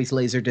 there's always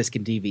Laserdisc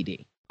and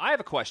DVD. I have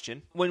a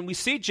question. When we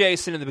see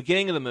Jason in the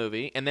beginning of the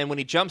movie, and then when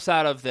he jumps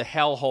out of the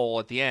hellhole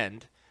at the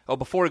end,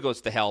 before he goes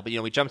to hell, but,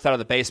 he jumps out of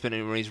the basement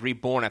and when he's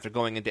reborn after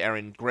going into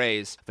Aaron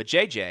Gray's for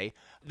JJ,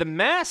 the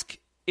mask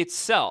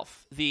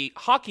itself, the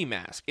hockey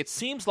mask, it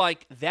seems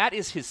like that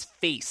is his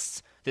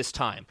face this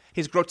time.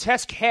 His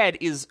grotesque head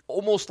is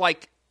almost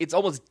like, it's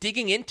almost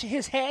digging into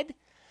his head.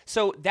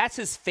 So that's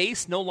his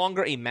face, no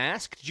longer a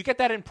mask. Did you get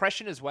that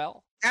impression as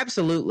well?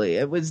 Absolutely.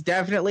 It was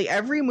definitely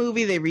every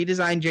movie they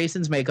redesigned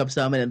Jason's makeup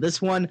some, and in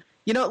this one,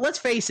 let's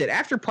face it,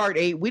 after Part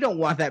 8, we don't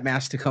want that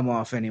mask to come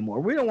off anymore.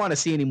 We don't want to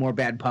see any more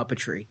bad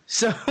puppetry.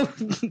 So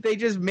they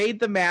just made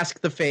the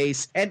mask the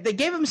face, and they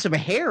gave him some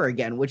hair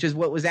again, which is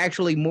what was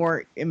actually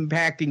more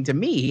impacting to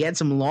me. He had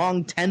some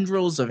long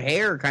tendrils of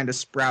hair kind of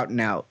sprouting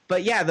out.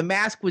 But yeah, the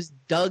mask was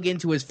dug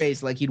into his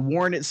face like he'd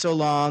worn it so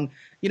long.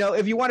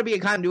 If you want to be a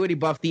continuity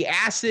buff, the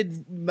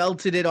acid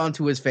melted it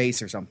onto his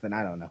face or something.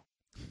 I don't know.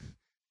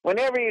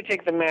 Whenever you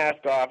take the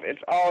mask off,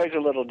 it's always a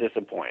little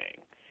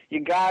disappointing. You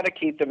got to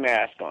keep the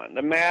mask on.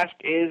 The mask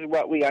is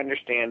what we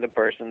understand the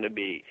person to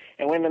be.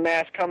 And when the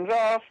mask comes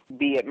off,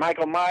 be it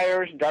Michael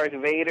Myers, Darth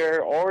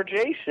Vader, or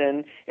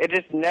Jason, it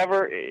just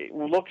never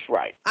looks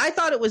right. I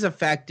thought it was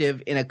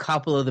effective in a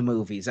couple of the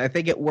movies. I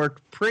think it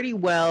worked pretty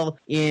well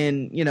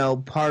in,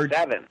 Part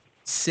 7,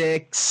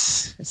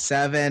 6,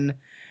 7.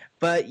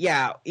 But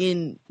yeah,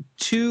 in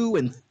 2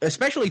 and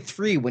especially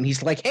 3, when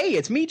he's like, hey,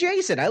 it's me,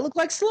 Jason. I look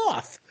like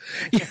Sloth.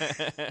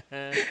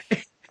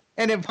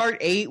 And in Part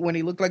 8, when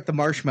he looked like the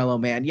Marshmallow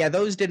Man, yeah,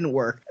 those didn't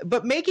work.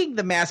 But making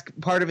the mask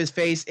part of his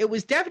face, it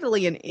was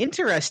definitely an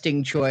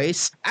interesting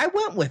choice. I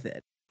went with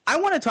it. I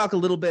want to talk a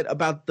little bit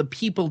about the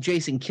people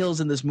Jason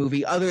kills in this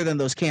movie other than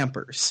those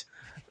campers.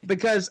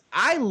 Because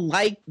I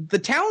like the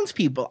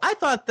townspeople. I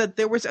thought that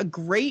there was a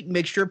great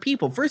mixture of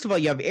people. First of all,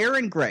 you have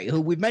Erin Gray, who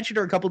we've mentioned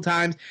her a couple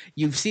times.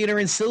 You've seen her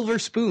in Silver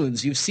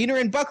Spoons. You've seen her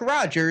in Buck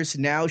Rogers.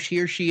 Now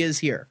here she is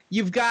here.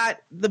 You've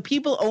got the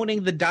people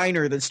owning the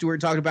diner that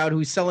Stuart talked about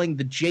who's selling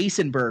the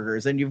Jason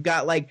burgers. And you've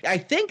got, I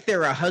think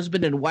they're a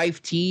husband and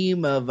wife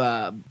team of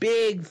a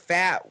big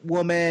fat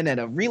woman and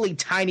a really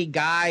tiny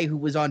guy who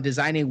was on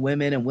Designing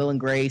Women and Will and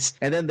Grace.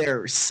 And then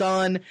their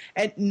son.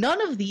 And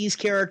none of these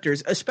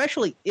characters,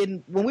 especially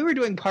when we were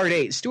doing Part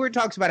 8, Stuart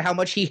talks about how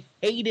much he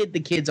hated the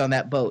kids on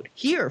that boat.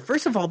 Here,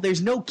 first of all,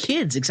 there's no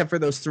kids except for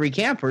those 3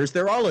 campers.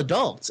 They're all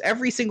adults,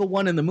 every single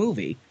one in the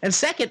movie. And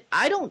second,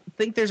 I don't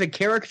think there's a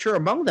caricature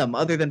among them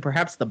other than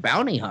perhaps the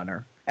bounty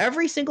hunter.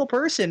 Every single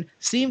person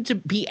seemed to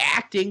be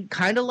acting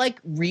kind of like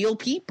real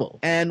people.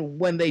 And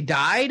when they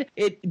died,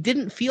 it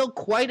didn't feel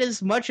quite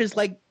as much as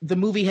like the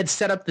movie had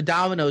set up the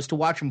dominoes to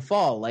watch them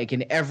fall, like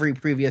in every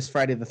previous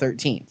Friday the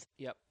 13th.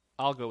 Yep,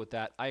 I'll go with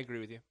that. I agree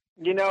with you.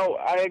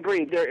 I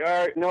agree. There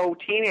are no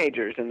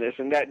teenagers in this,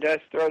 and that does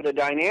throw the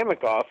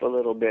dynamic off a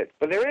little bit.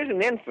 But there is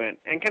an infant,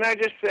 and can I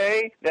just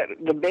say that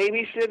the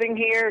babysitting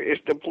here is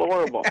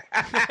deplorable.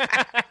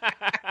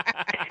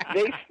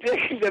 They stick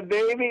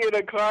baby in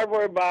a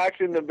cardboard box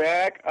in the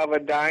back of a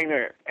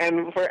diner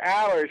and for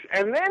hours.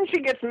 And then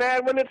she gets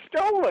mad when it's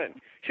stolen.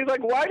 She's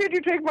like, why did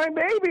you take my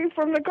baby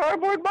from the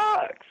cardboard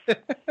box?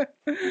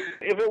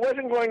 If it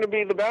wasn't going to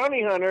be the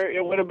bounty hunter,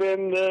 it would have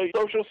been the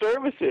social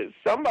services.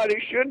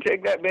 Somebody should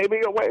take that baby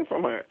away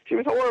from her. She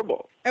was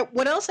horrible. And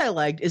what else I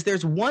liked is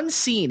there's one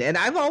scene, and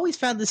I've always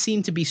found the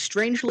scene to be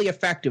strangely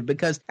effective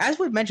because, as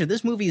we've mentioned,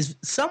 this movie is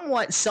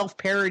somewhat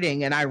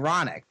self-parodying and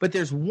ironic. But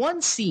there's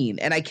one scene,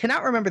 and I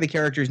cannot remember the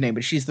character's name,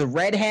 but she's the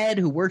redhead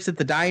who works at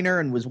the diner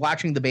and was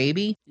watching the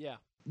baby. Yeah.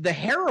 The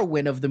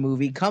heroine of the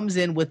movie comes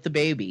in with the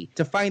baby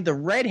to find the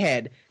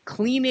redhead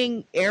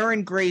cleaning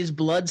Aaron Gray's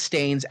blood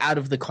stains out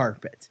of the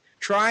carpet,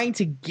 trying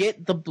to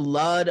get the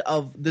blood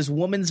of this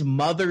woman's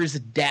mother's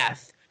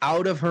death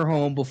out of her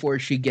home before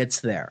she gets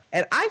there.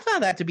 And I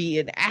found that to be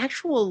an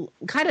actual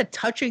kind of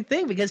touching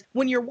thing because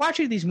when you're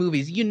watching these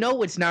movies, you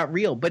know it's not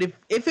real. But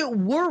if it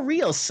were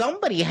real,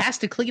 somebody has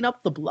to clean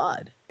up the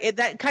blood.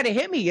 That kind of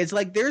hit me. It's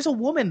like there's a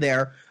woman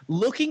there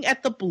looking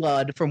at the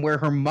blood from where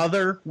her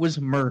mother was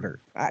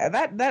murdered.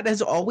 That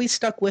has always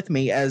stuck with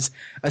me as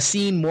a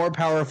scene more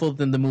powerful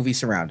than the movie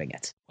surrounding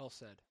it. Well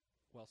said.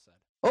 Well said.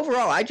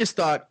 Overall, I just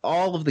thought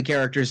all of the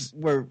characters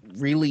were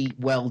really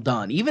well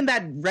done. Even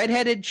that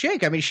redheaded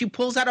chick, I mean, she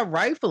pulls out a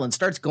rifle and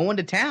starts going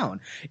to town.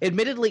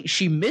 Admittedly,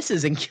 she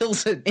misses and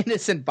kills an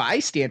innocent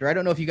bystander. I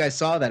don't know if you guys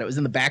saw that. It was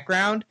in the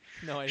background.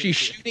 No, I didn't She's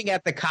see it. shooting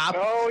at the cop.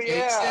 Oh,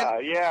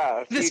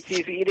 yeah. He's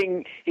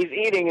eating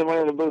in one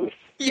of the booths.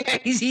 Yeah,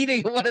 he's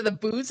eating one of the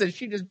booths and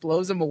she just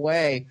blows him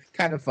away.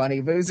 Kind of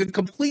funny, but it was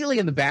completely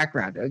in the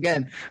background.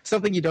 Again,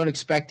 something you don't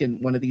expect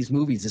in one of these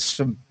movies is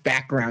some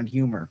background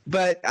humor.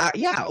 But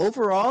yeah,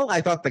 overall, I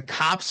thought the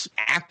cops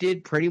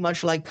acted pretty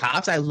much like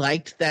cops. I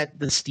liked that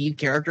the Steve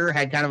character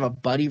had kind of a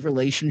buddy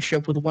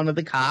relationship with one of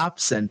the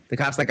cops, and the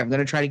cop's like, I'm going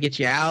to try to get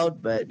you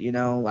out, but, you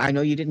know, I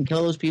know you didn't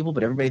kill those people,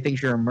 but everybody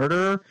thinks you're a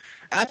murderer.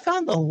 I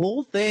found the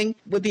whole thing,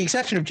 with the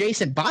exception of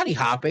Jason body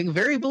hopping,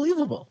 very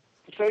believable.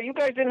 So you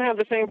guys didn't have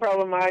the same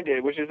problem I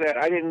did, which is that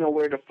I didn't know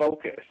where to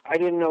focus. I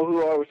didn't know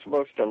who I was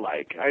supposed to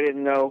like. I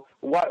didn't know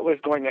what was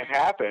going to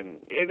happen.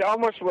 It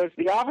almost was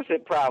the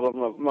opposite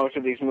problem of most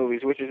of these movies,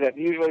 which is that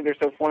usually they're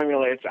so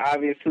formulated, it's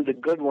obvious who the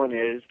good one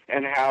is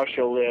and how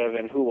she'll live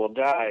and who will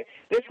die.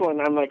 This one,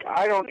 I'm like,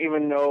 I don't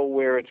even know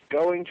where it's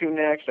going to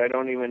next.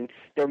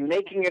 They're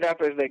making it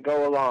up as they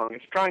go along.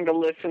 It's trying to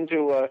listen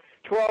to a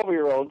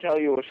 12-year-old tell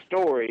you a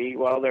story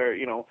while they're,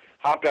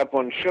 hopped up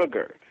on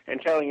sugar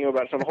and telling you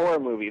about some horror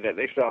movie that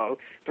they saw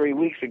 3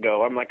 weeks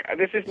ago. I'm like,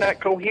 this is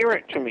not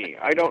coherent to me.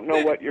 I don't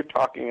know what you're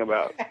talking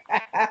about.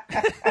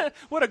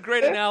 What a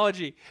great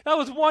analogy. That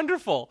was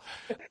wonderful.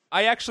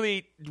 I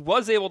actually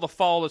was able to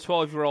follow the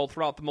 12-year-old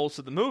throughout the most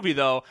of the movie,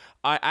 though.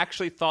 I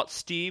actually thought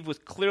Steve was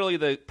clearly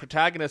the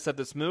protagonist of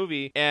this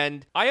movie.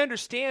 And I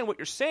understand what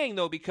you're saying,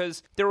 though,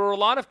 because there were a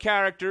lot of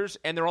characters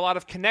and there were a lot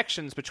of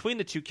connections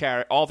between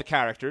all the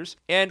characters.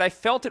 And I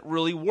felt it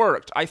really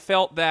worked. I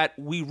felt that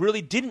we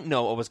really didn't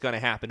know what was going to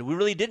happen. We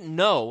really didn't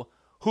know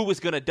who was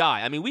going to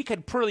die. I mean, we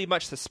could pretty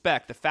much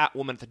suspect the fat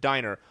woman at the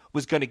diner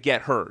was going to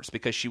get hers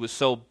because she was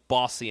so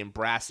bossy and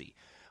brassy.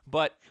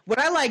 But what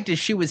I liked is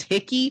she was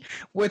hickey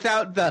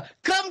without the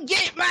 "come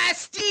get my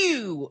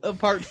stew" of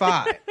part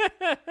 5.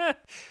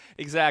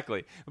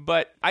 Exactly.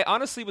 But I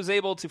honestly was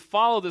able to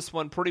follow this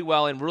one pretty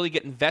well and really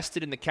get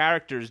invested in the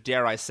characters,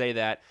 dare I say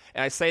that.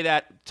 And I say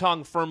that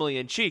tongue firmly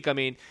in cheek. I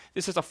mean,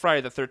 this is a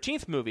Friday the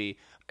 13th movie.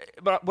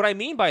 But what I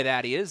mean by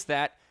that is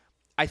that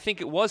I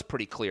think it was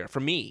pretty clear, for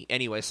me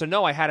anyway. So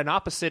no, I had an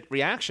opposite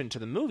reaction to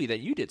the movie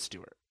that you did,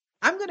 Stuart.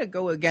 I'm going to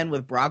go again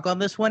with Brock on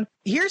this one.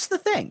 Here's the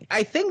thing.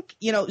 I think,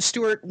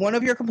 Stuart, one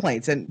of your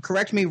complaints, and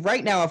correct me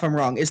right now if I'm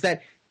wrong, is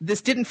that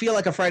this didn't feel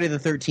like a Friday the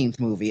 13th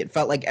movie. It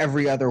felt like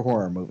every other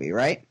horror movie,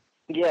 right?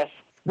 Yes.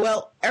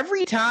 Well,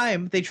 every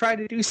time they try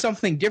to do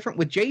something different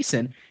with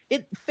Jason,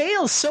 it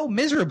fails so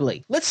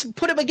miserably. Let's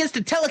put him against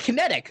a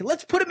telekinetic.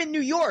 Let's put him in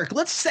New York.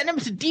 Let's send him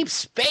to deep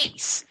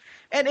space.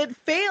 And it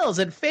fails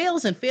and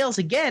fails and fails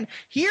again.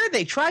 Here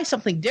they try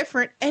something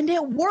different, and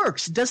it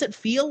works. Does it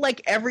feel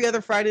like every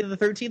other Friday the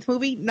 13th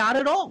movie? Not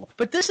at all.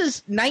 But this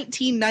is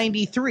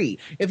 1993.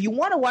 If you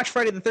want to watch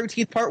Friday the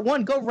 13th Part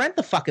 1, go rent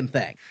the fucking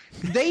thing.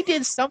 They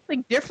did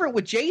something different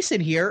with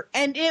Jason here,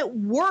 and it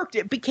worked.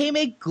 It became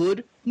a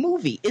good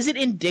movie. Is it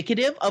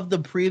indicative of the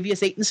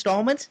previous 8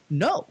 installments?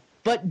 No.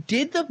 But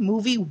did the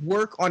movie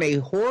work on a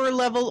horror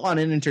level, on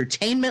an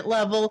entertainment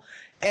level?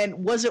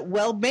 And was it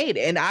well made?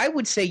 And I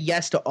would say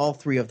yes to all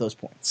 3 of those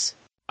points.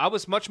 I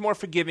was much more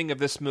forgiving of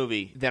this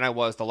movie than I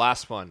was the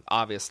last one,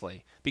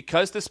 obviously,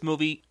 because this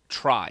movie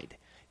tried.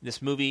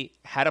 This movie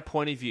had a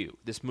point of view.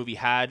 This movie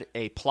had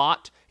a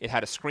plot. It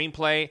had a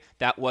screenplay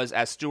that was,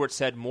 as Stuart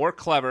said, more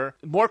clever.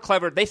 More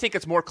clever. They think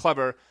it's more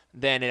clever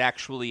than it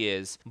actually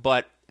is,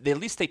 but at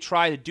least they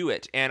try to do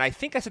it. And I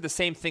think I said the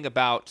same thing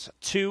about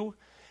 2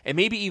 and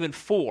maybe even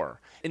 4.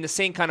 In the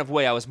same kind of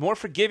way, I was more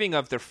forgiving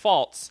of their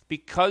faults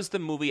because the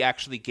movie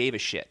actually gave a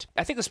shit.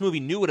 I think this movie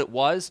knew what it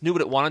was, knew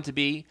what it wanted to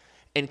be,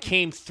 and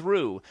came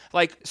through.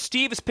 Like,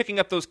 Steve is picking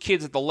up those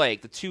kids at the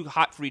lake, the 2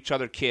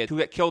 hot-for-each-other kids who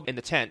got killed in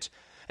the tent.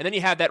 And then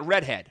you have that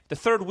redhead, the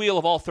third wheel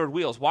of all third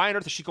wheels. Why on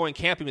earth is she going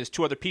camping with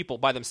 2 other people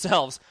by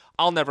themselves?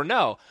 I'll never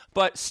know.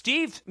 But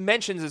Steve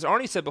mentions, as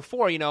Arnie said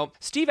before,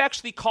 Steve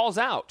actually calls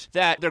out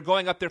that they're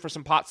going up there for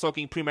some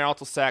pot-soaking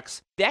premarital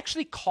sex. They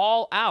actually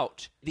call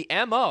out the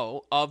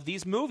MO of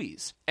these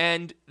movies.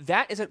 And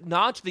that is a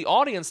nod to the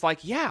audience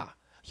like, yeah,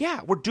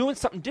 we're doing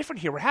something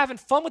different here. We're having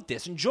fun with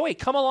this. Enjoy.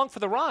 Come along for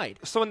the ride.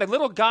 So when the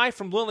little guy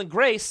from Will and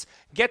Grace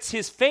gets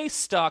his face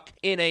stuck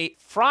in a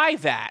fry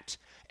vat,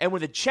 and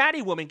when the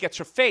chatty woman gets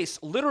her face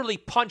literally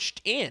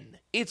punched in,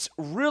 it's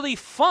really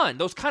fun.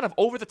 Those kind of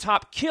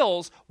over-the-top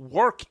kills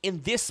work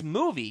in this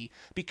movie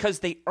because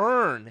they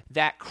earn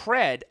that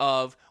cred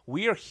of,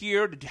 we are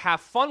here to have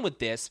fun with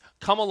this,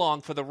 come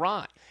along for the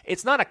ride.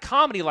 It's not a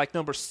comedy like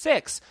number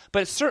 6,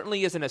 but it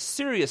certainly isn't as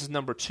serious as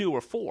number 2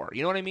 or 4.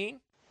 You know what I mean?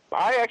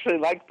 I actually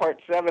like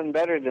Part 7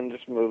 better than this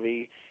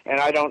movie,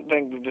 and I don't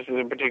think that this is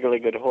a particularly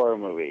good horror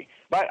movie.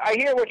 But I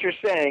hear what you're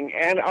saying,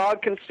 and I'll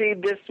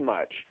concede this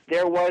much.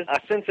 There was a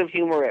sense of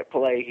humor at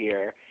play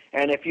here,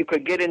 and if you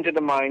could get into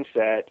the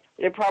mindset,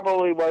 it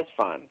probably was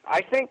fun.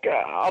 I think,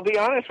 I'll be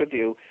honest with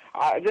you,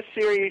 this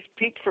series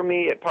peaked for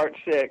me at Part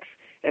 6,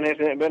 and has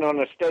been on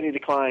a steady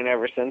decline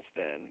ever since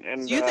then.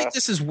 And do you think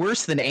this is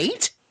worse than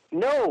 8?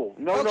 No.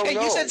 Okay,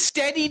 you said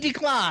steady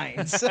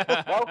declines.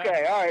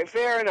 Okay, all right,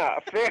 fair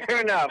enough.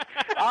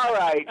 All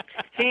right,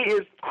 he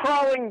is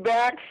crawling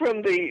back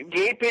from the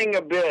gaping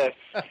abyss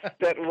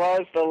that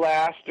was the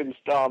last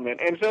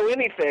installment. And so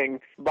anything,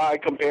 by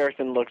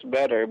comparison, looks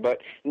better. But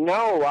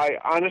no, I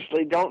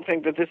honestly don't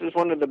think that this is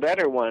one of the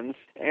better ones,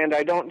 and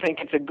I don't think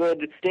it's a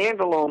good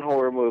standalone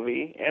horror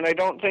movie, and I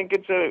don't think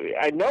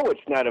I know it's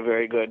not a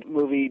very good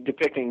movie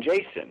depicting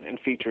Jason and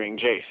featuring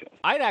Jason.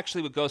 I'd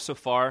actually would go so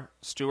far,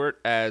 Stuart,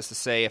 as to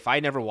say if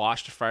I never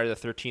watched a Friday the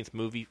 13th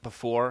movie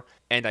before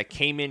and I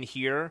came in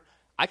here,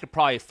 I could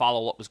probably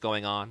follow what was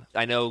going on.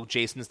 I know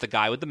Jason's the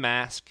guy with the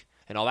mask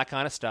and all that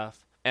kind of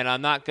stuff. And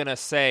I'm not going to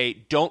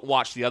say don't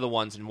watch the other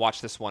ones and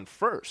watch this one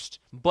first.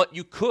 But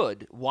you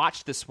could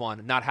watch this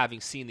one not having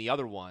seen the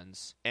other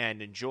ones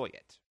and enjoy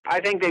it.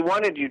 I think they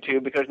wanted you to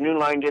because New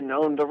Line didn't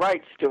own the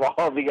rights to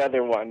all the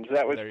other ones.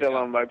 That was still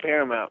owned by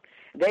Paramount.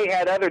 They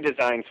had other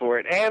designs for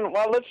it. And,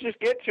 well, let's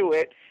just get to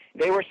it.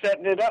 They were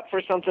setting it up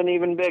for something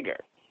even bigger.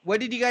 What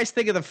did you guys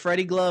think of the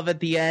Freddy glove at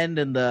the end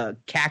and the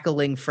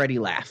cackling Freddy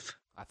laugh?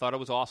 I thought it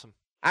was awesome.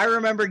 I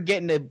remember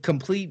getting a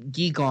complete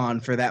geek on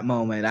for that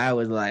moment. I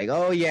was like,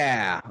 oh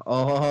yeah.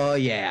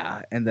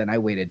 And then I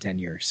waited 10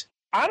 years.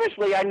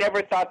 Honestly, I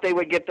never thought they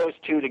would get those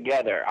two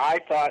together. I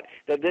thought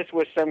that this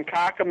was some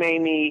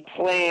cockamamie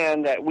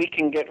plan that we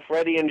can get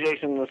Freddy and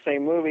Jason in the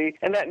same movie,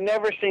 and that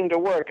never seemed to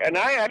work. And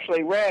I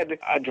actually read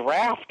a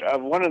draft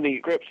of one of the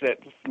scripts that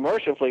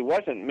mercifully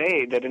wasn't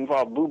made that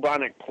involved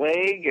bubonic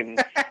plague, and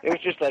it was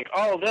just like,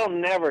 oh, they'll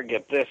never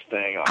get this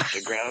thing off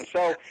the ground.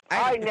 So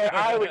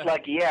I was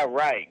like, yeah,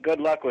 right. Good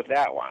luck with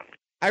that one.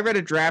 I read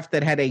a draft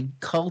that had a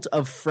cult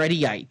of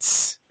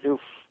Freddyites. Oof.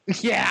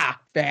 Yeah,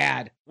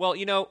 bad. Well,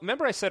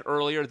 remember I said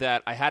earlier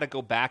that I had to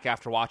go back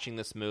after watching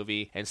this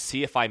movie and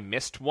see if I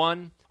missed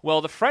one?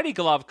 Well, the Freddy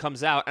glove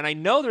comes out, and I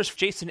know there's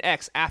Jason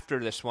X after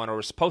this one, or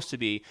was supposed to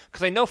be,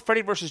 because I know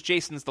Freddy vs.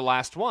 Jason's the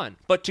last one.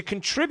 But to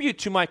contribute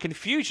to my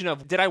confusion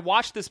of, did I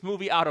watch this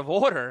movie out of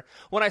order,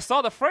 when I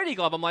saw the Freddy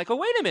glove, I'm like, oh,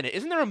 wait a minute,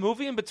 isn't there a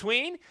movie in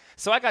between?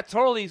 So I got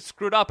totally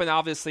screwed up, and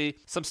obviously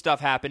some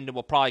stuff happened, and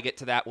we'll probably get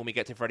to that when we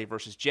get to Freddy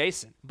vs.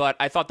 Jason. But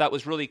I thought that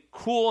was really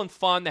cool and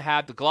fun to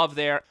have the glove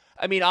there.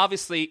 I mean,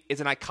 obviously, it's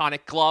an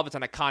iconic glove, it's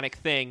an iconic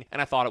thing,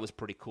 and I thought it was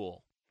pretty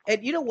cool.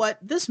 And you know what?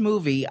 This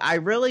movie, I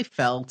really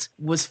felt,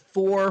 was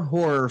for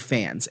horror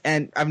fans.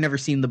 And I've never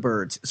seen The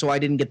Birds, so I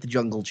didn't get the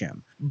Jungle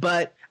Gym.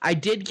 But I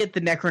did get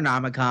the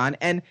Necronomicon.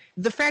 And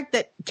the fact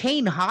that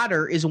Kane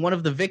Hodder is one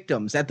of the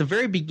victims at the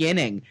very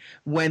beginning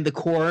when the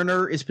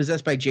coroner is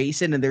possessed by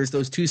Jason and there's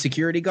those 2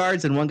 security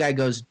guards and one guy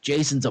goes,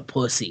 Jason's a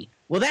pussy.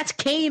 Well, that's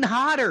Kane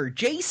Hodder,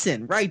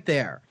 Jason, right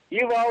there.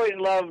 You've always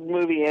loved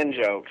movie end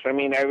jokes. I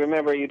mean, I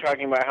remember you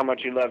talking about how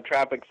much you love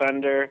Tropic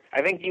Thunder.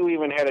 I think you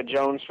even had a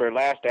Jones for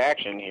Last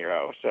Action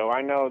Hero, so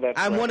I know that.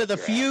 I'm one of the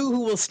few who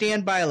will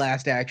stand by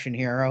Last Action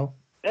Hero.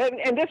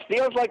 And this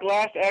feels like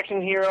Last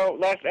Action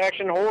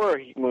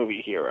horror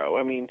movie hero.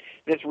 I mean,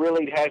 this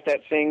really has that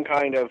same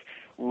kind of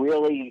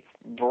really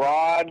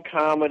broad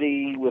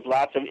comedy with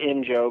lots of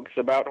in jokes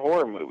about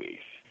horror movies.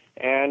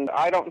 And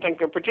I don't think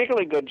they're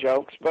particularly good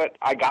jokes, but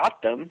I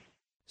got them.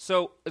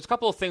 So there's a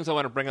couple of things I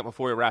want to bring up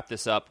before we wrap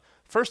this up.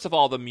 First of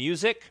all, the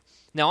music.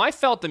 Now, I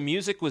felt the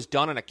music was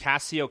done on a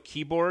Casio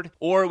keyboard,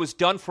 or it was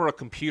done for a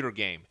computer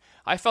game.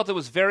 I felt it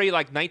was very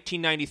like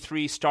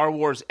 1993 Star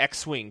Wars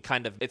X-Wing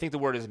kind of. I think the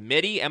word is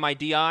MIDI,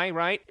 M-I-D-I,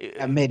 right?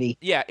 MIDI.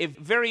 Yeah,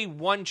 very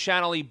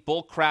one-channel-y,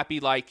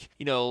 bull-crappy, like,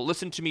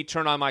 listen to me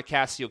turn on my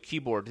Casio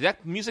keyboard. Did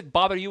that music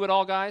bother you at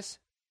all, guys?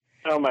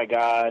 Oh, my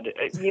God.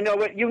 You know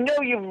what?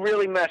 You've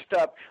really messed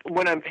up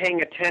when I'm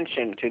paying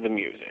attention to the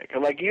music.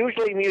 Like,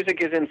 usually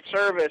music is in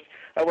service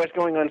of what's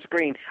going on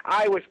screen.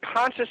 I was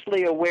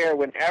consciously aware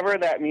whenever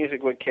that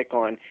music would kick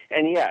on,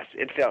 and yes,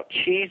 it felt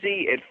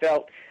cheesy. It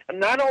felt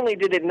not only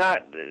did it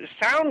not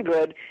sound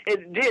good,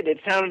 it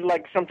sounded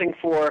like something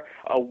for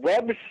a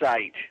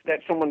website that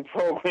someone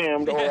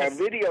programmed or a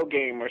video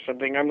game or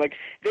something. I'm like,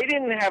 they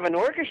didn't have an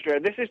orchestra.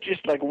 This is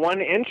just like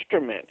one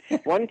instrument,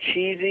 one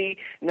cheesy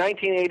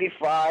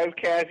 1985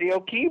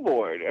 Casio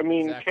keyboard. I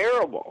mean,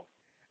 terrible.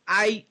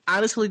 I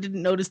honestly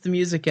didn't notice the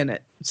music in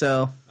it,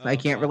 so I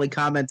can't really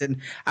comment. And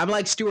I'm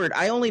like Stuart,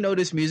 I only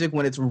notice music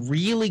when it's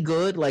really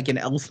good, like an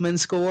Elfman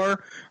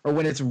score, or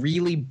when it's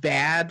really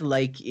bad,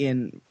 like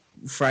in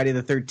Friday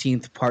the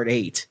 13th Part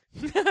 8.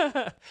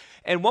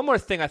 And one more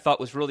thing I thought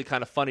was really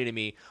kind of funny to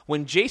me.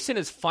 When Jason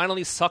is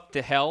finally sucked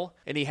to hell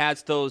and he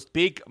has those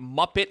big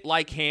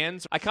Muppet-like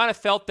hands, I kind of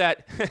felt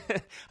that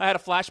I had a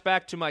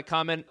flashback to my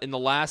comment in the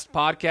last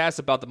podcast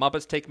about the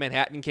Muppets Take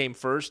Manhattan came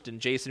first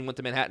and Jason went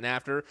to Manhattan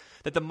after,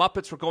 that the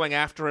Muppets were going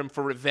after him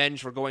for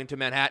revenge for going to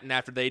Manhattan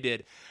after they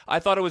did. I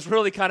thought it was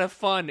really kind of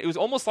fun. It was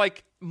almost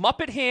like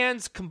Muppet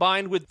hands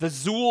combined with the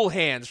Zool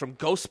hands from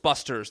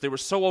Ghostbusters. They were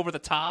so over the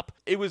top.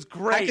 It was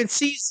great. I can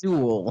see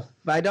Zool,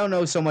 but I don't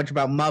know so much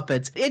about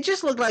Muppets. It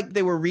just looked like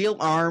they were real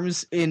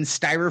arms in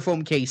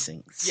styrofoam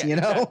casings, you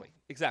know?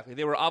 Exactly.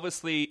 They were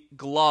obviously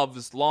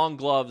gloves, long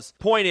gloves.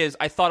 Point is,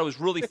 I thought it was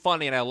really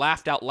funny, and I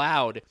laughed out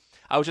loud.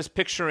 I was just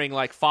picturing,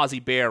 like,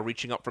 Fozzie Bear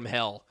reaching up from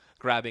hell,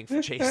 grabbing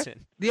for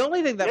Jason. The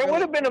only thing that there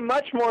would have been a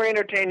much more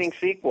entertaining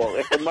sequel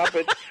if the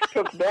Muppets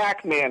took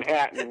back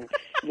Manhattan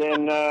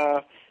than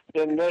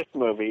this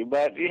movie.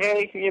 But,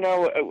 hey, you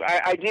know,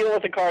 I deal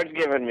with the cards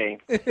given me.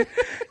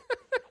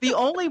 The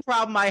only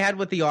problem I had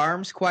with the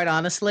arms, quite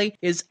honestly,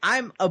 is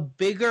I'm a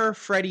bigger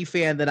Freddy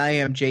fan than I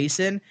am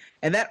Jason,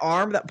 and that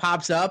arm that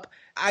pops up,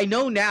 I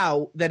know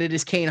now that it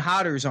is Kane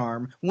Hodder's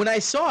arm. When I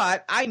saw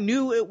it, I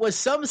knew it was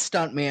some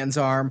stuntman's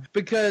arm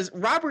because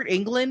Robert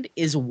Englund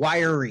is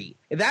wiry.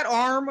 That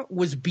arm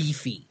was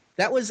beefy.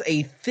 That was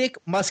a thick,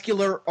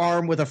 muscular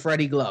arm with a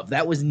Freddy glove.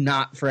 That was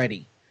not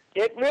Freddy.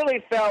 It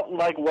really felt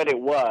like what it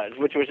was,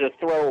 which was a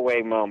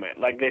throwaway moment.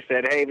 Like they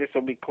said, hey, this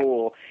will be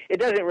cool. It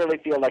doesn't really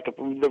feel like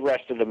the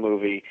rest of the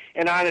movie.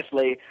 And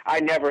honestly,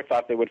 I never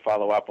thought they would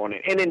follow up on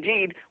it. And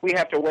indeed, we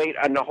have to wait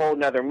on a whole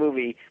nother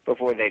movie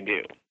before they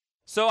do.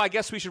 So I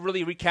guess we should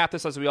really recap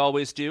this as we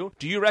always do.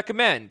 Do you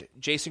recommend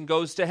Jason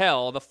Goes to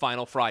Hell, the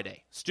final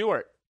Friday?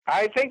 Stuart?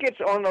 I think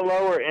it's on the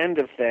lower end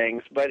of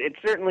things, but it's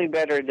certainly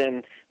better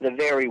than the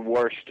very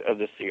worst of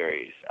the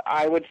series.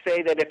 I would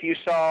say that if you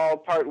saw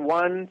part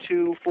 1,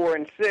 2, 4,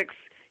 and 6,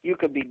 you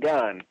could be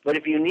done. But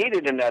if you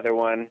needed another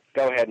one,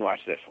 go ahead and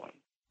watch this one.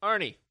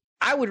 Arnie?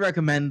 I would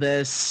recommend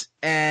this,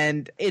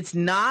 and it's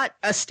not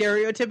a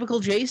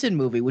stereotypical Jason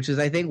movie, which is,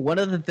 I think, one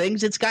of the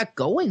things it's got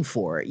going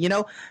for it. You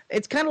know,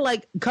 it's kind of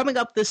like coming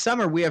up this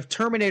summer, we have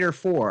Terminator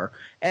 4,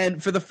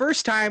 and for the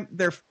first time,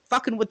 they're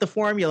fucking with the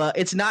formula.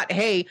 It's not,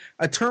 hey,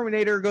 a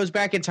Terminator goes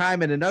back in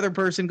time and another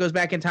person goes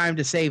back in time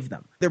to save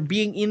them. They're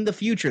being in the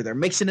future. They're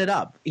mixing it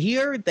up.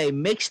 Here, they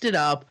mixed it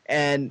up,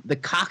 and the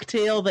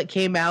cocktail that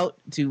came out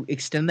to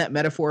extend that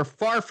metaphor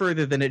far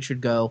further than it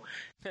should go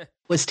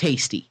was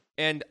tasty.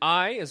 And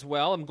I, as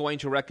well, am going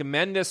to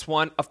recommend this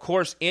one, of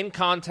course, in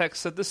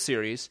context of the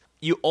series.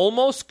 You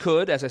almost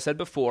could, as I said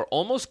before,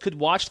 almost could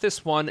watch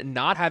this one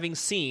not having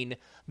seen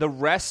the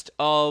rest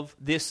of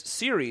this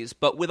series,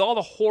 but with all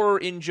the horror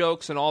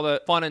in-jokes and all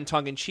the fun and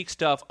tongue-in-cheek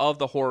stuff of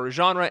the horror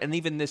genre, and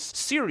even this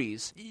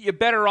series, you're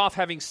better off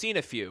having seen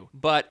a few.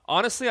 But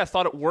honestly, I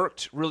thought it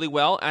worked really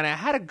well, and I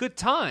had a good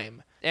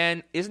time.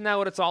 And isn't that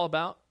what it's all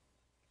about?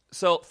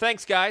 So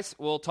thanks, guys.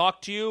 We'll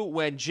talk to you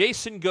when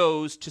Jason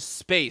goes to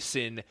space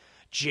in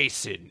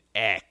Jason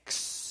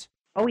X.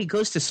 Oh, he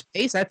goes to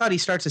space? I thought he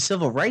starts a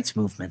civil rights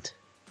movement.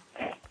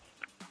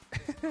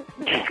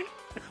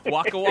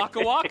 Waka,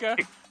 waka, waka.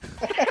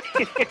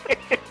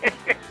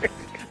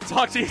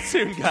 Talk to you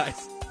soon,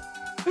 guys.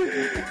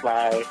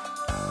 Bye.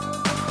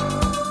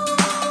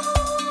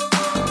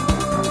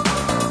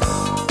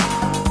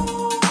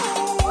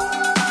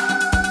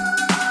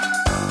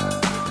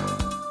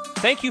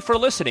 Thank you for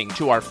listening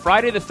to our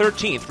Friday the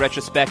 13th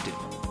retrospective.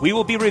 We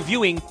will be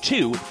reviewing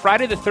 2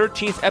 Friday the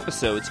 13th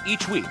episodes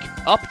each week,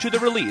 up to the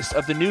release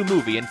of the new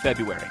movie in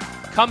February.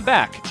 Come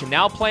back to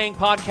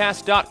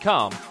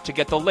NowPlayingPodcast.com to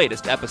get the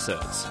latest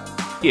episodes.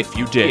 If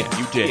you did.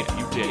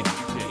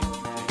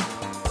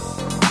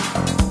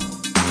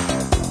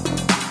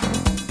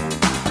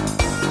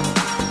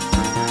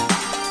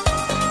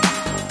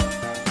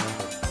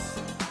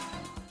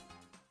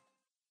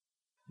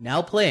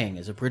 Now Playing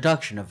is a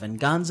production of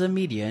Venganza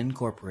Media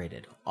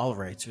Incorporated. All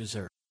rights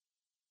reserved.